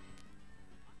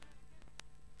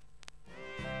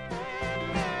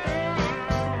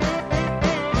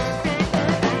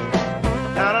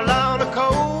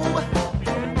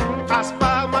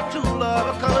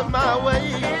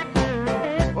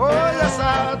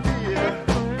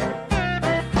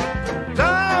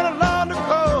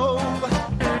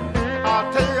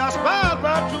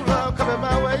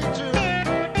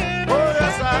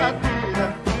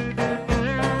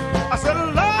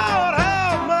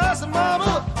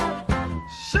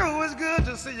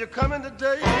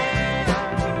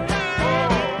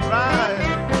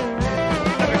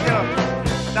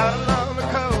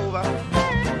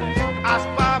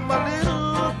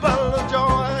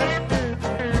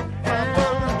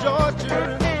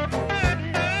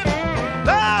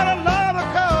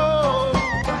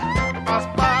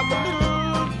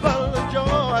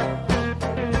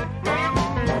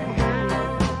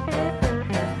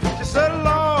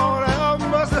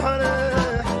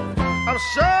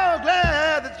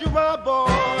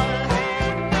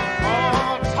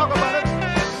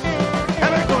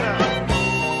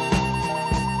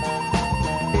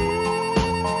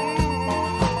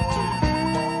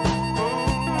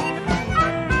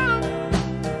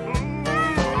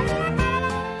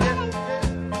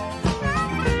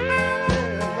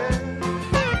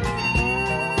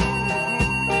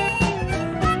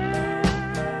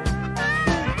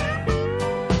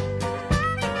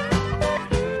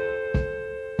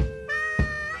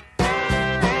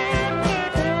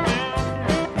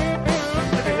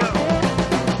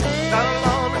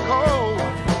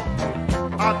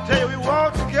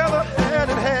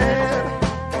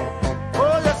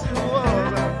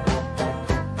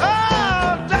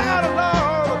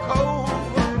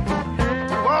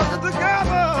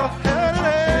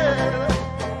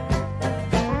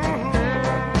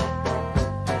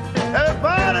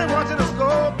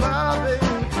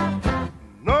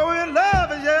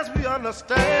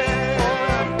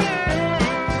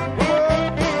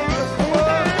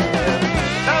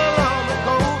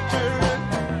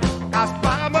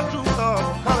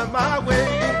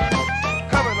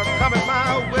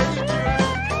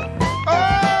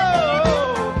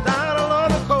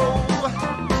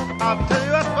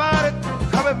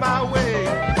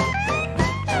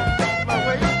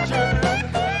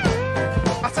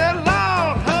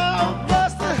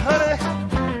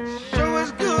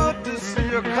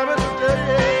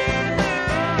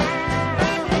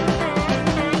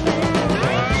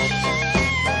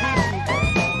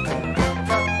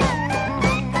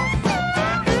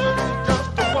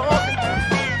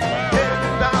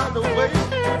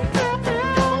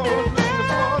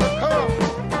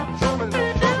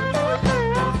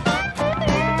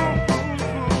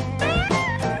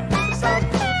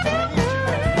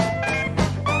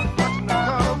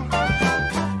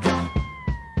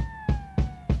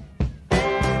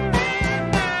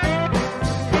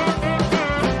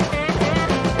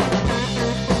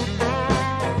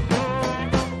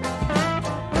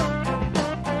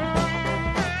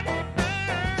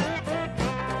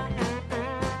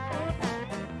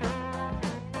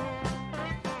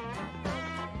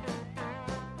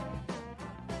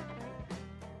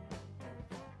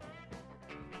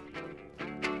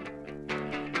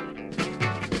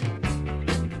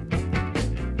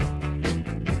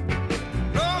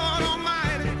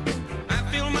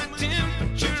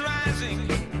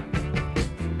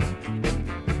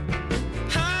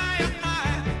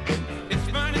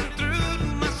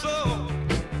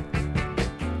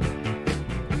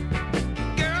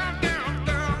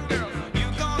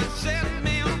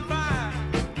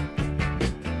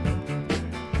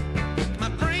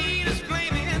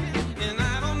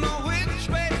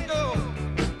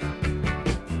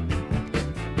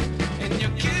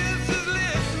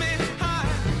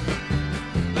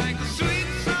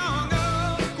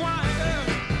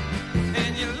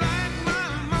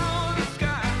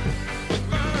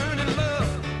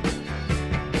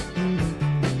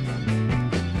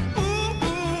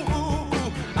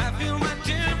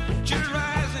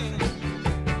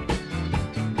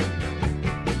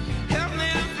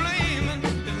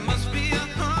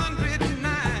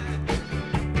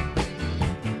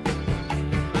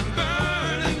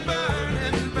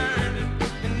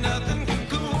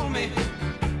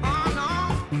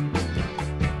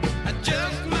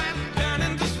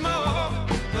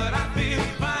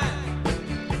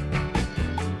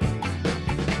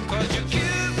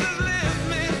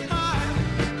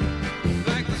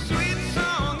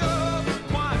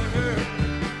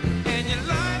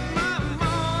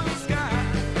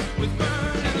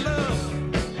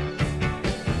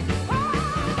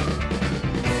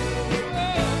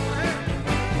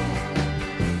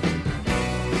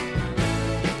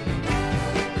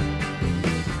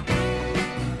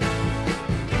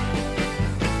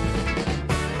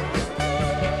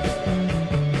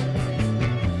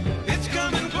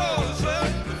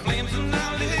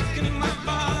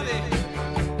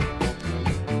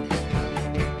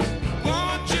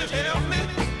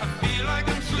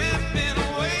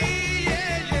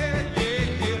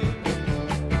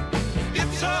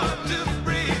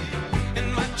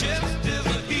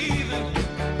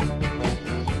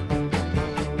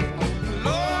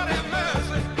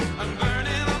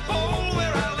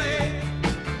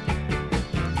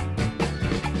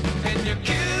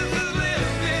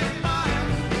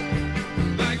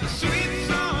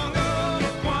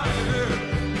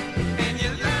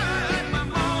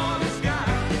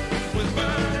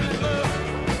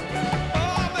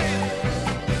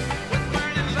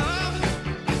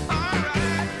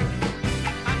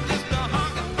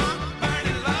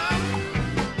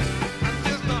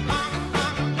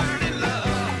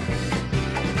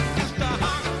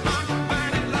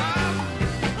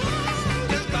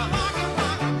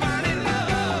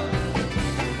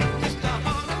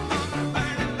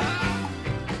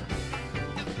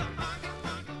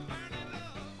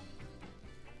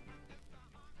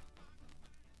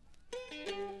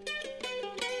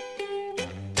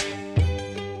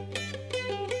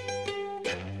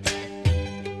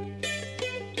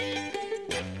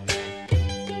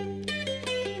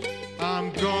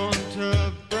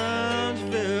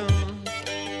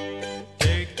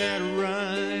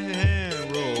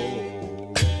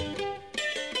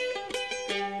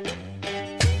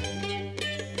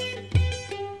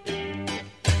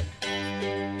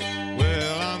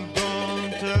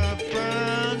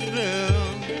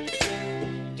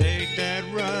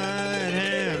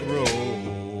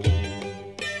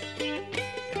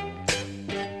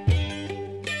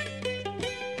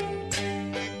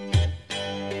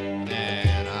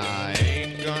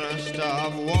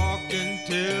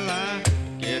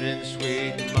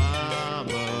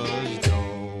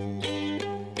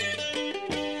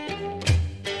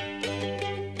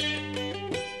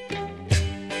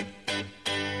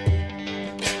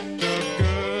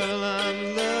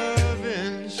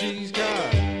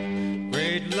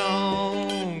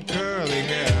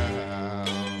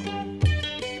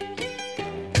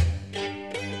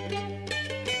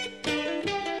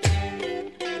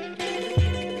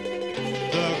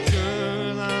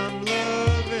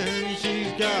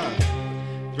 got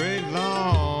straight,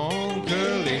 long,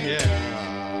 curly hair.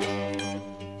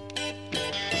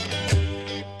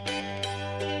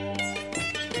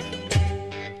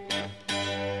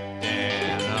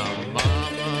 And a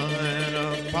mama and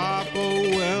a papa,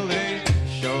 well, they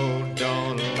sure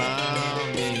don't allow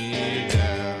me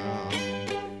down.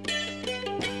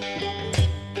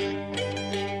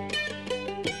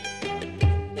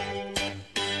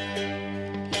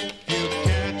 You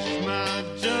catch my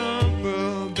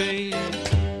jumper, babe,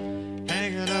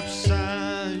 hanging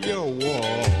upside your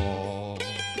wall.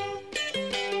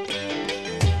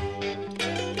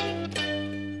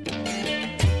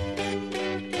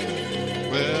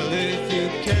 Well, if you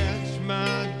catch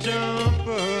my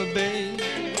jumper, babe,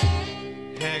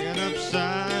 hanging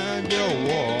upside your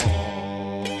wall.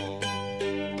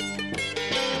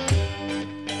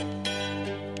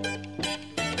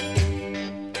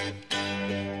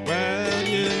 Well,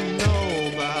 you know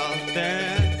about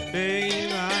that,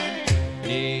 babe. I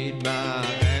need my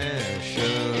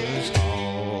ashes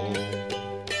all.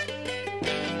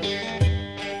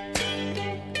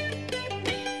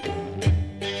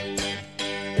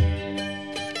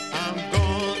 I'm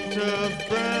going to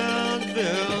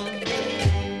Brownsville,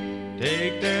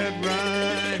 take that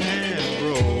right-hand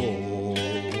road.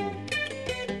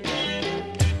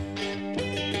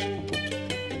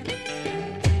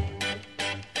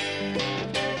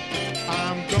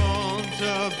 I'm going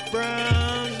to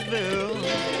Brownsville,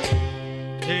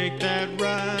 take that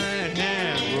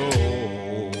right-hand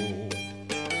road.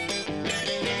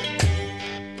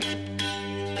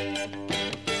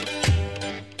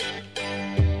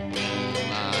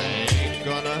 I ain't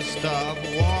gonna stop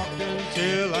walking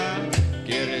till I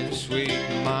get in sweet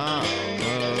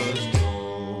mama's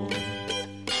door.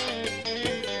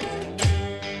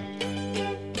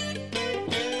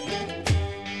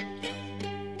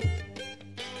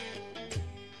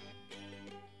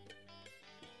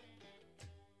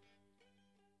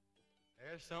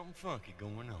 There's something funky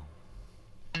going on.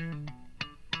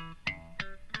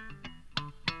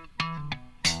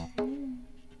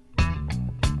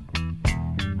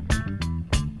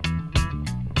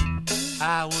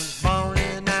 I was born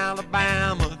in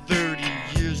Alabama 30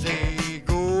 years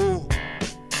ago,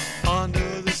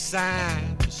 under the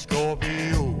sign of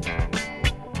Scorpio.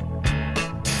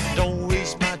 Don't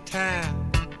waste my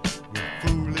time with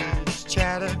foolish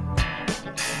chatter.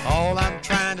 All I'm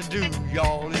trying to do,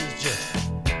 y'all, is just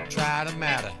try to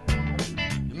matter.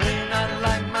 You may not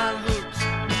like my looks,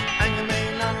 and you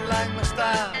may not like my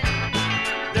style.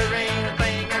 There ain't a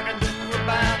thing I can do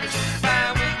about it.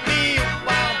 Fine with me a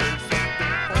while, there's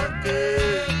something funky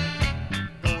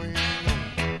going on.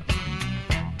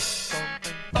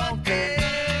 Something funky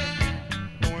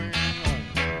going on.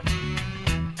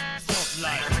 Something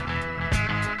like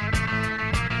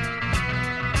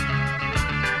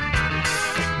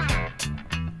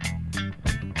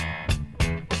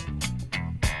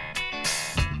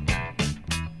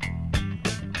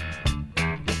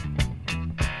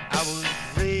I was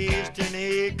raised in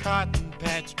a cotton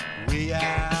patch way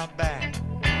out back.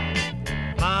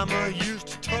 Mama used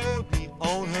to tote me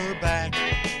on her back.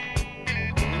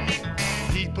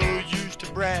 People used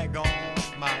to brag on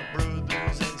my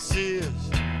brothers and sisters.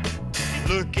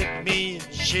 Look at me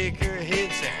and shake her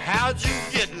head, say, how'd you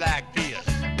get like this?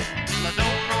 Well, I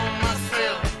don't know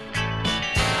myself. I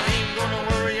ain't gonna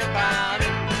worry about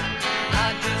it.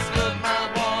 I just love my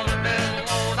watermelon.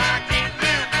 Lord, I can't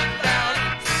live without it.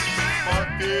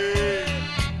 Funky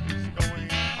is going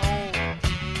on.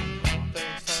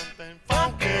 Something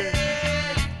funky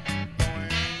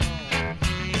going on.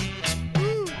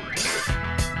 Woo!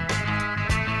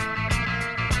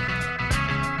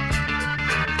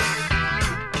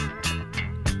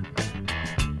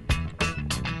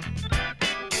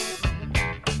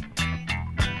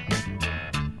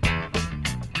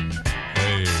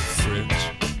 Hey, Fritz.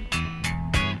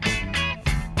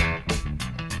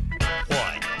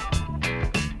 What?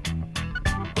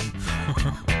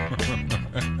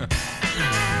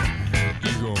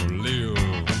 You gonna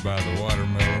live by the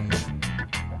watermelon,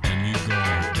 and you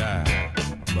gonna die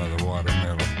by the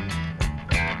watermelon.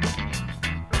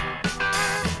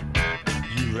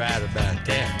 You right about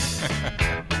that.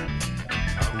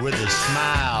 With a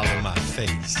smile on my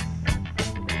face.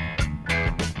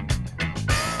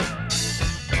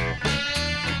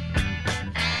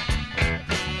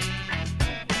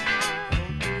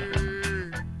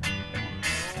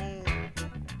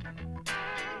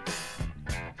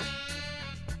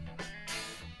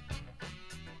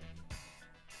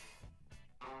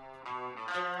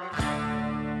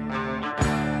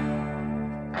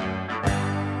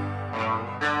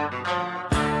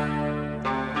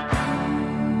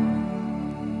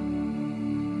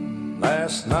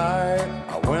 Last night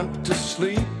I went to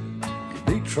sleep in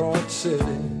Detroit City,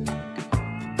 and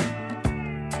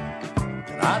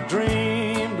I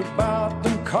dreamed about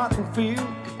them cotton fields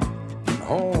and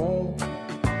home.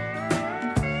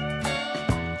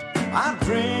 I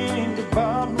dreamed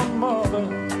about my mother,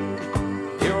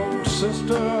 your old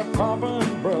sister, papa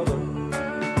and brother.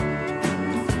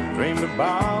 Dreamed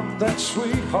about that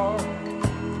sweetheart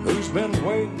who's been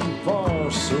waiting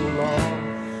for so long.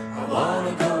 I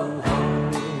wanna go home.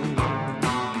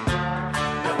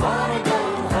 I wanna go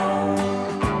home.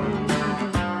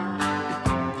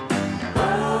 Oh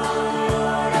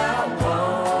Lord, I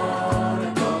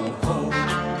wanna go home.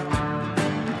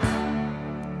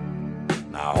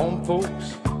 Now home folks,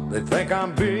 they think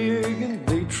I'm big in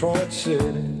Detroit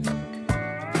City,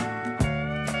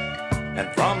 and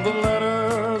from the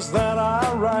letters that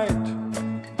I write,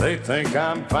 they think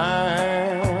I'm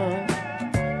fine.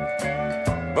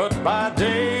 But by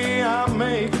day I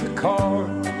make the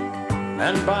card,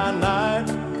 and by night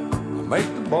I make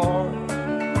the bar.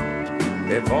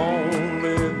 If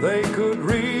only they could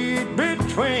read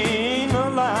between the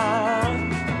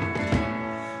lines.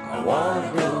 I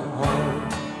wanna go home.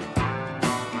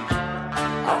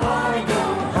 I wanna go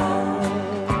home.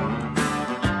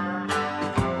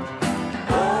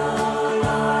 Oh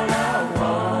Lord, I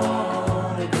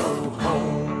wanna go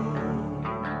home.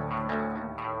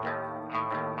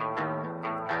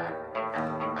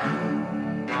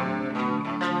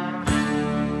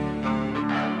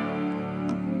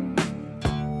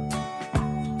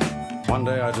 One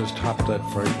day I just hopped that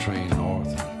freight train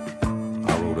north.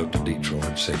 I rode up to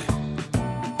Detroit City.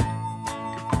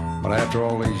 But after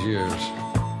all these years,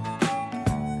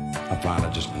 I find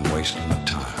I've just been wasting my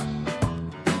time.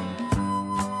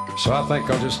 So I think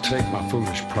I'll just take my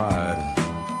foolish pride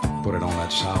and put it on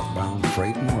that southbound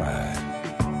freight and ride.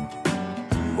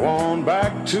 Go on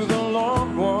back to the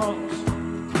loved ones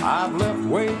I've left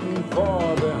waiting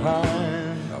for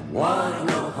behind. I wanna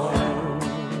go home.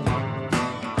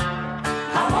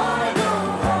 I wanna go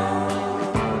home.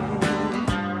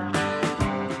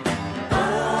 Oh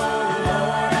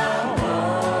Lord, I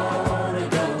wanna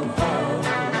go home.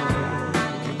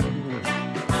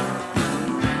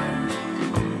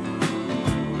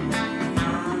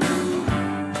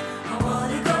 I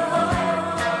wanna go home.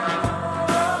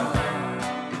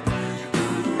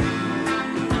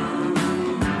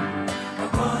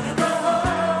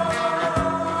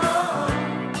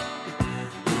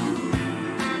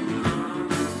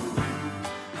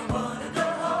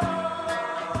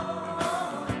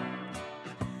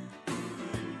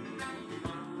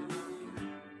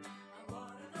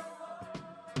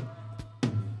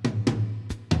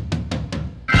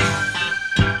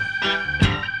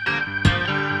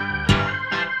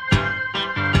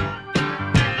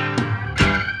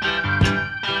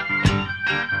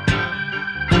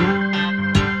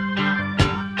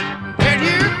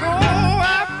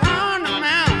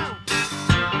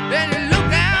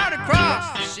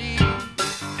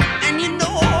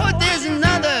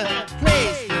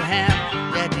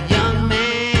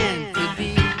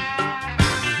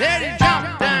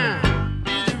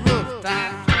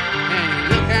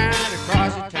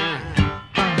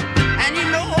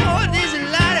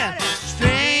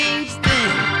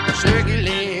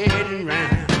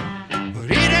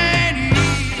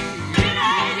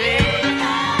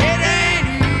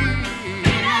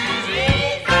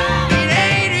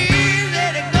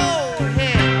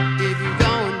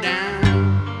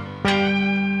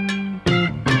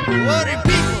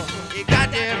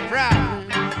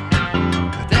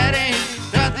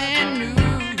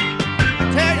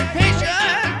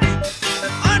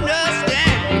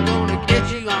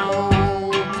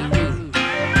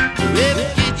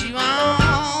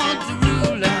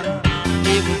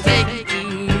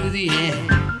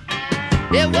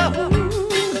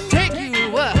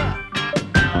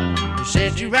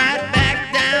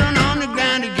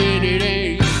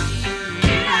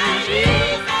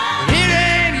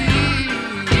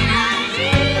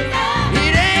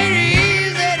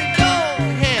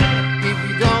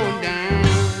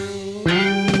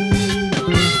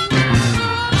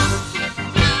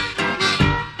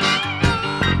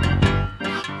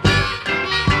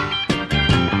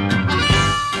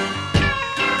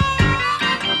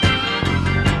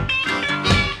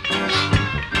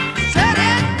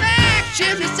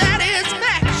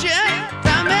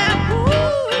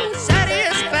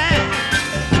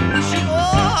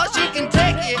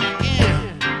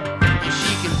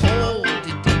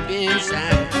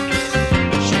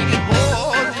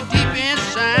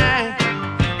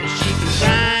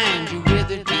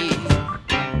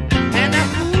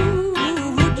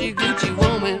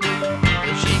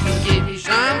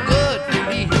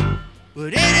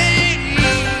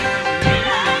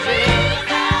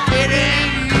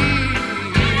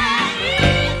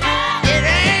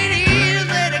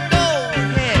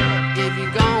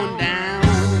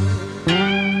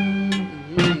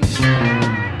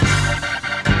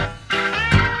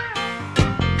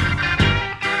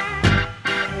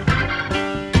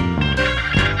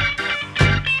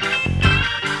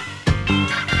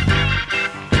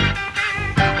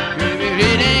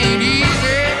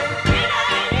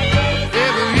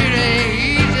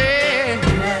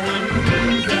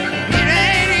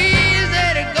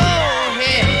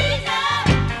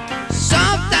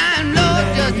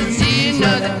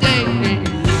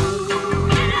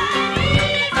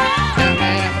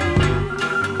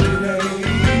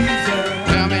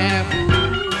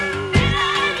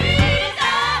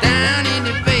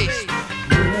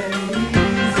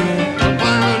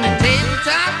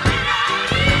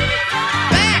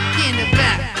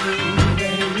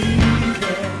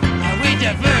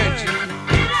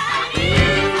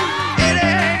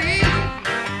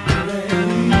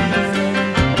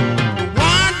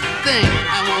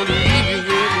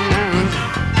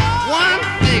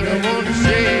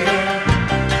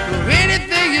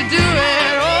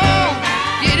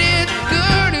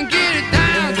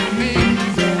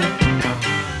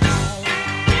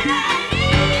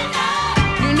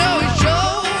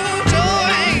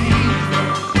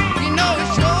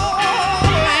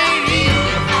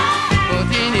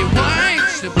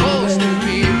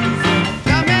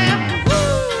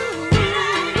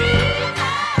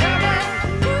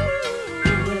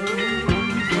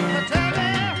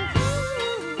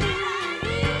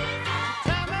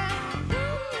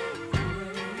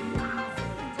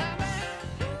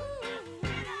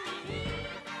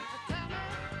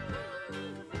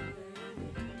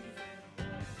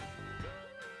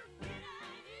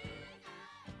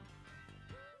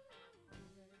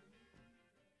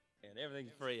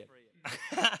 Everything's free.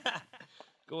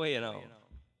 Go ahead on. All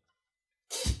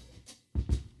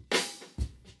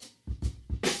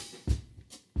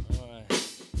right.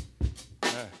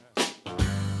 Yeah.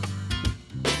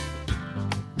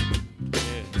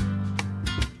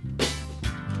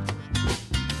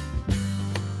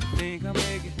 Think I'll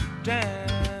make it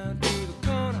down to the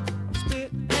corner of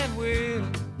Spit and Wheel.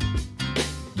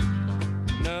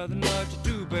 Nothing much to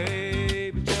do,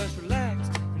 baby, just relax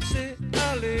and sit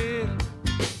a little.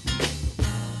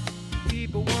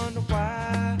 People wonder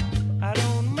why I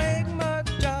don't make much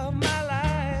of my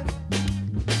life.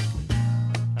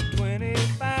 I'm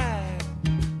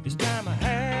 25, this time I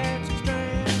had some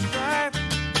strange strife.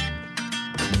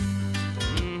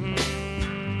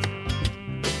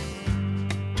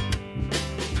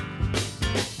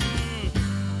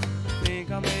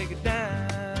 Think I'll make it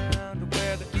down to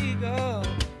where the eagle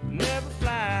never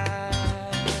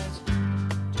flies.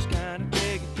 Just kinda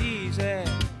take it easy,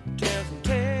 tell some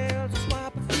tales and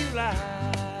swap a few lies.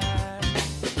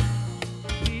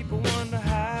 People wonder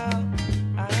how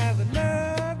I have the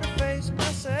nerve to face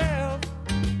myself.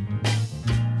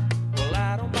 Well,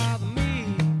 I don't bother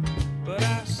me, but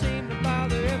I seem to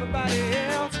bother everybody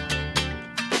else.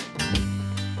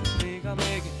 Think I'll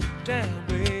make it down,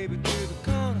 baby, to the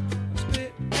corner of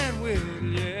Spit and Wheel,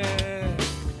 yeah.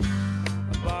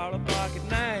 I borrow a pocket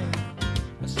knife,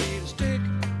 I see the stick,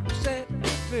 set and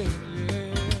fill,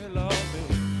 yeah, Lord,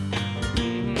 baby.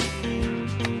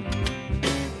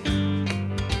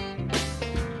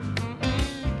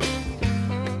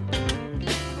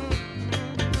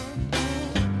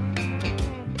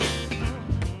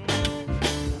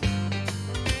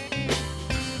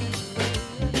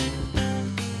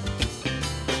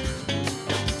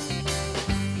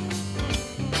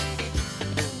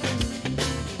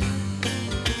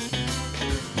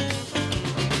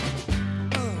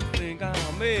 Think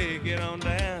I'll make it on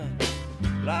down,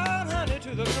 Lord, honey,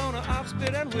 to the corner of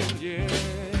Spit and Wheel, yeah.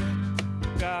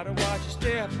 Gotta watch your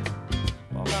step,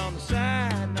 walk on the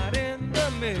side, not in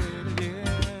the middle, yeah.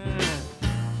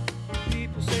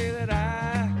 People say that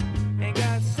I ain't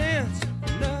got sense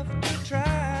enough to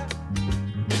try.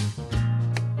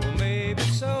 Well, maybe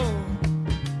so,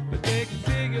 but they can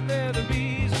figure they're the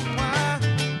reason why.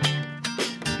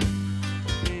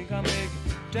 Think I'll make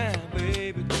it down,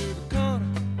 baby, to the corner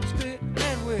of Spit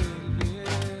and Wheel, yeah.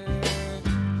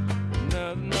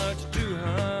 Nothing much to do,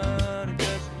 honey,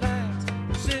 just relax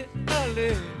and sit a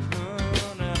little.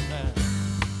 Now.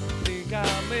 Think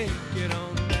I'll make it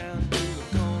on down to the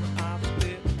corner of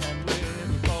Spit and Wheel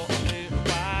for a little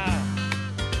while.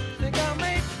 Think I'll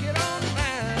make it on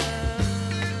down,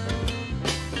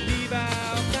 leave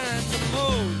out kind of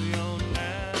mosey on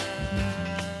down.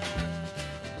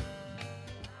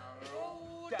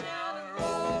 Down the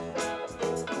road,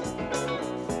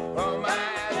 oh my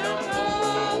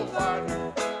old partner.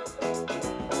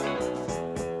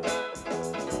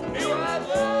 You are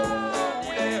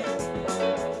loaded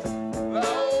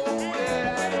as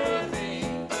could be.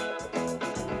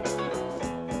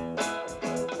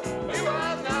 You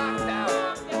are knocked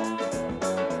out,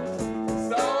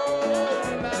 so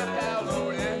knocked out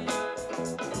loaded.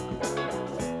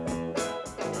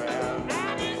 Well,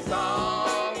 these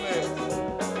songs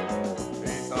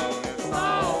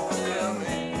tell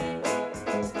me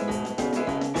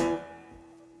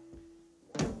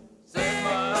 6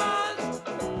 months,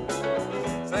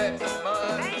 6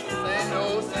 months, ain't no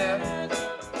sense.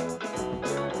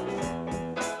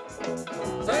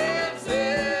 Saying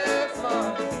 6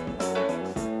 months,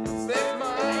 6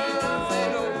 months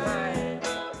ain't no time.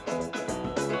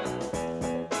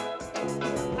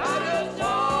 I just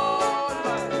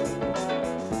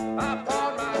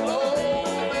pawned my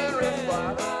golden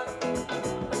wristwatch.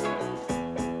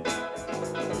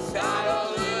 Shot a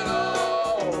little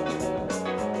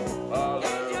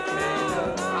picture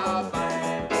of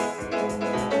mine.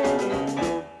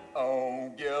 Oh,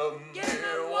 give me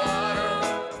water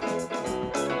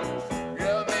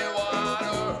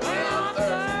when I'm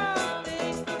thirsty.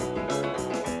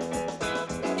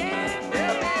 Give me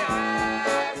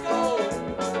ice cold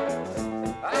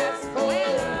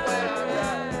when I'm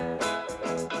dry.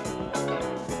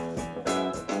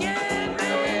 Give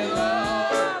me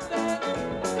love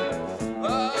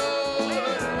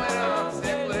when I'm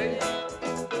sickly.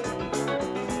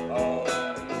 Oh,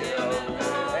 give me heaven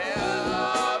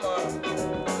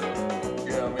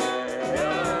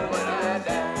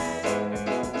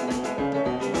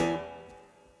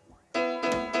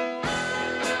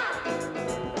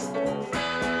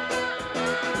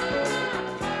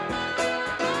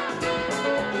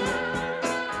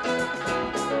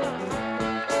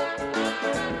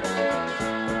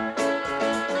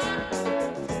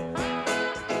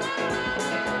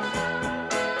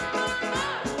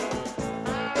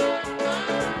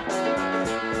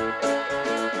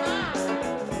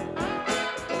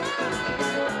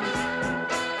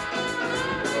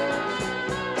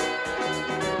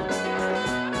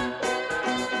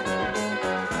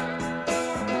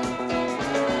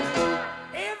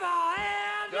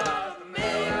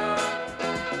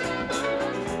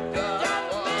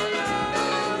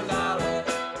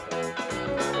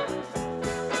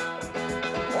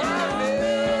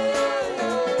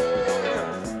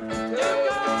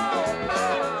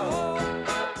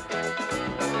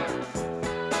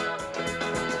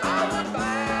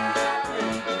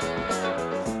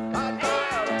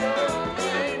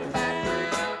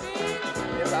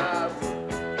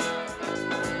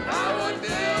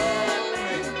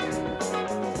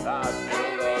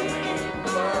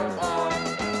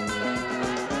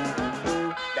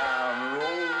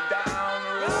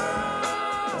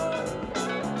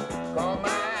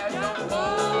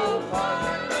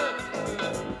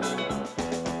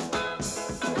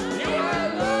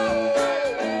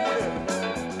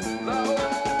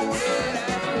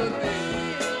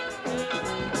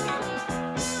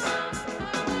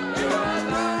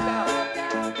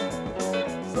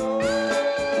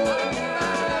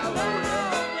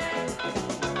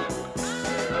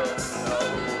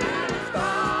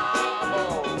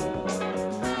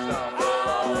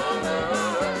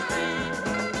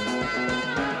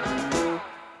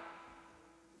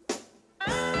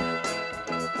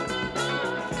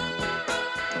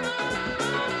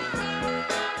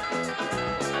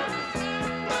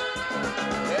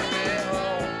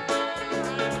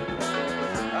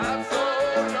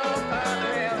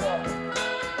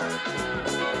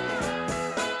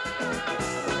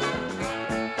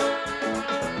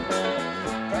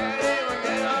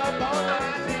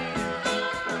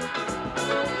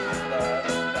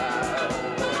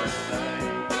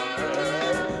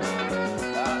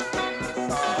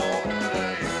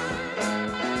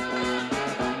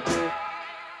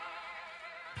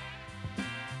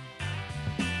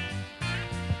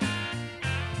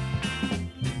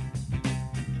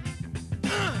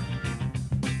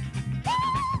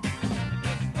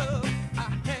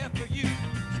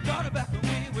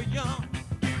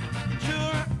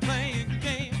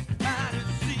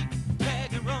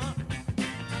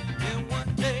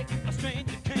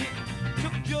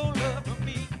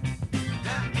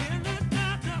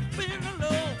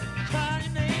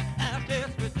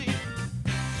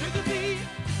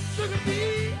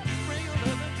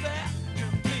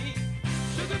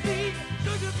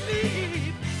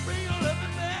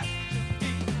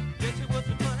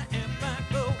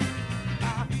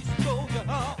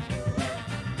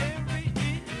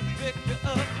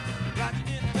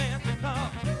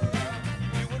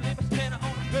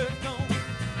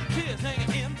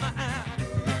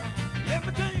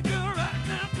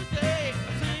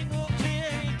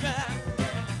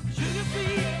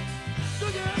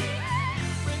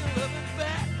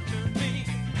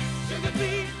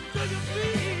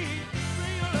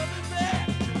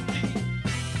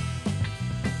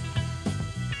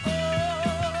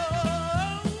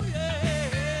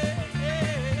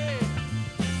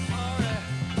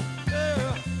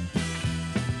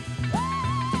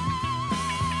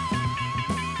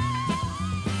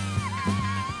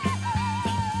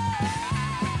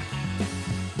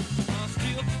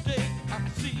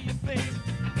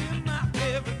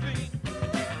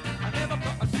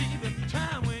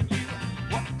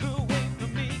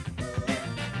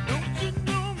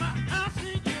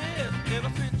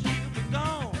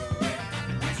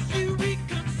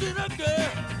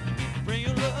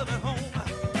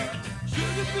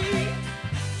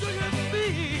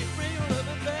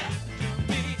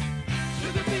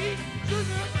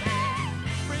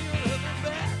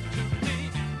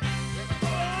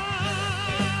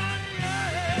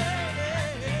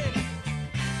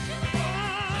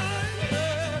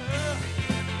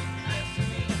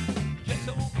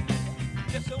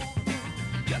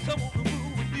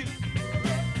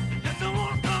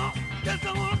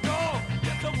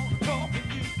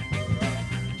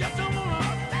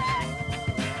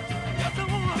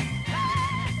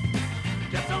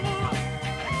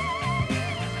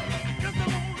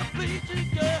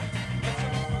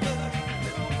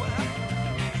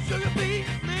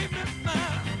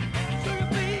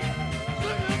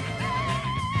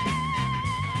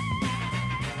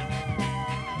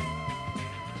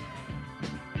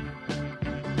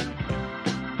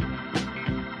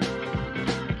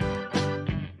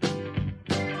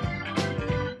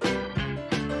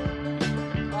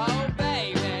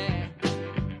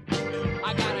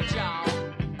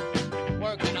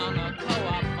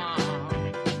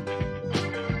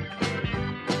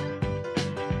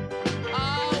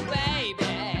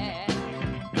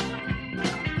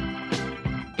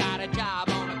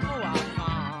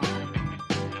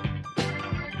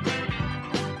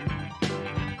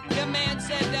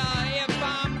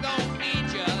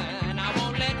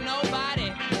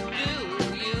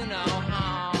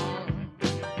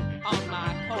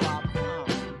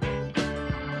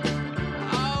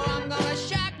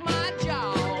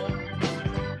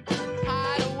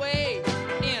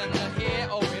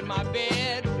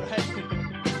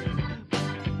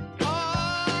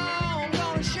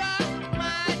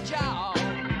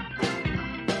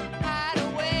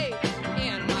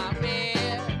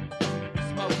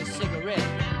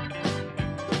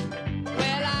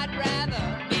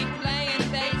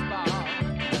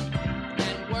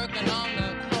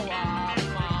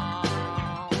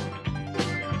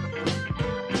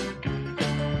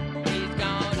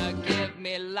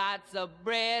lots of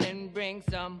bread and bring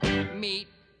some meat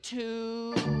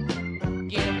too.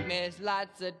 Give me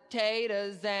lots of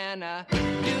taters and a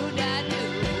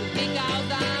do-da-do,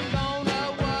 because I'm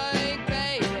gonna work,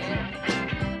 baby,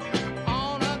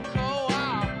 on a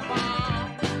co-op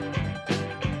farm.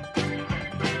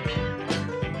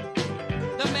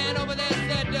 The man over there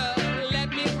said, let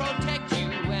me protect you,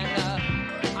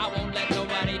 and I won't let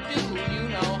nobody do you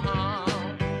no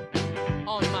harm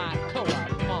on my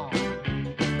co-op farm.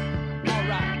 All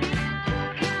right.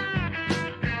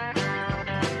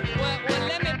 Well,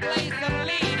 let me play some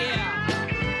lead here.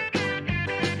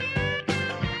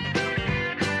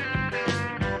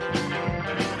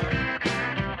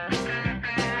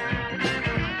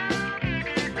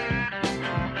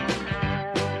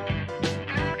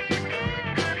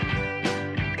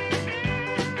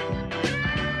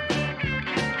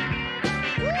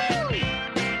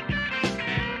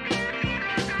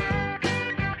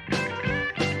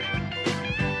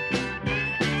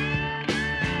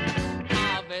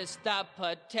 Harvest the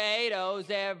potatoes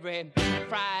every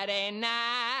Friday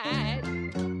night,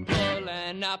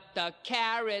 pulling up the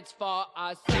carrots for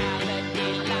a salad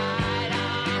delight.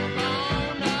 I'm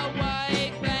gonna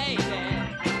work, baby,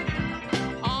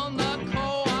 on the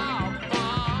co-op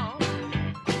farm.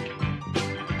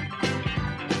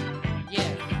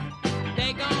 Yes,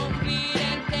 they gon' feed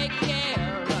and take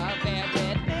care of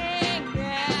everything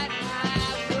that I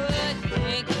would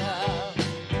think of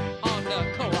on the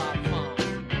co-op farm.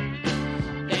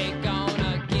 They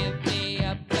gonna give me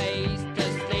a place to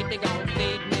sleep. They gonna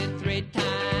feed me 3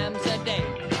 times a day.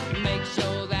 Make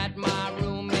sure that my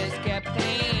room is kept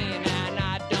clean and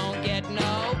I don't get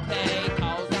no pay,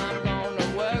 'cause I'm gonna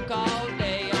work all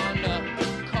day on the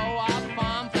co-op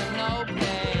farm for no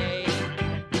pay.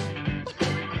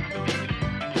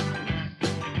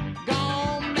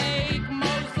 Gonna make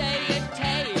mosaic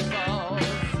tables,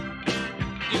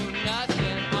 do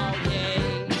nothing all day.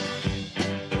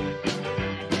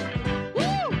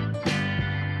 Woo!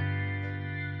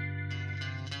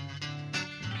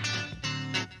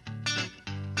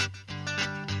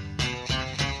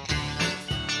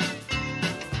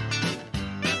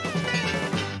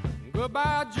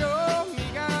 Goodbye, Joe.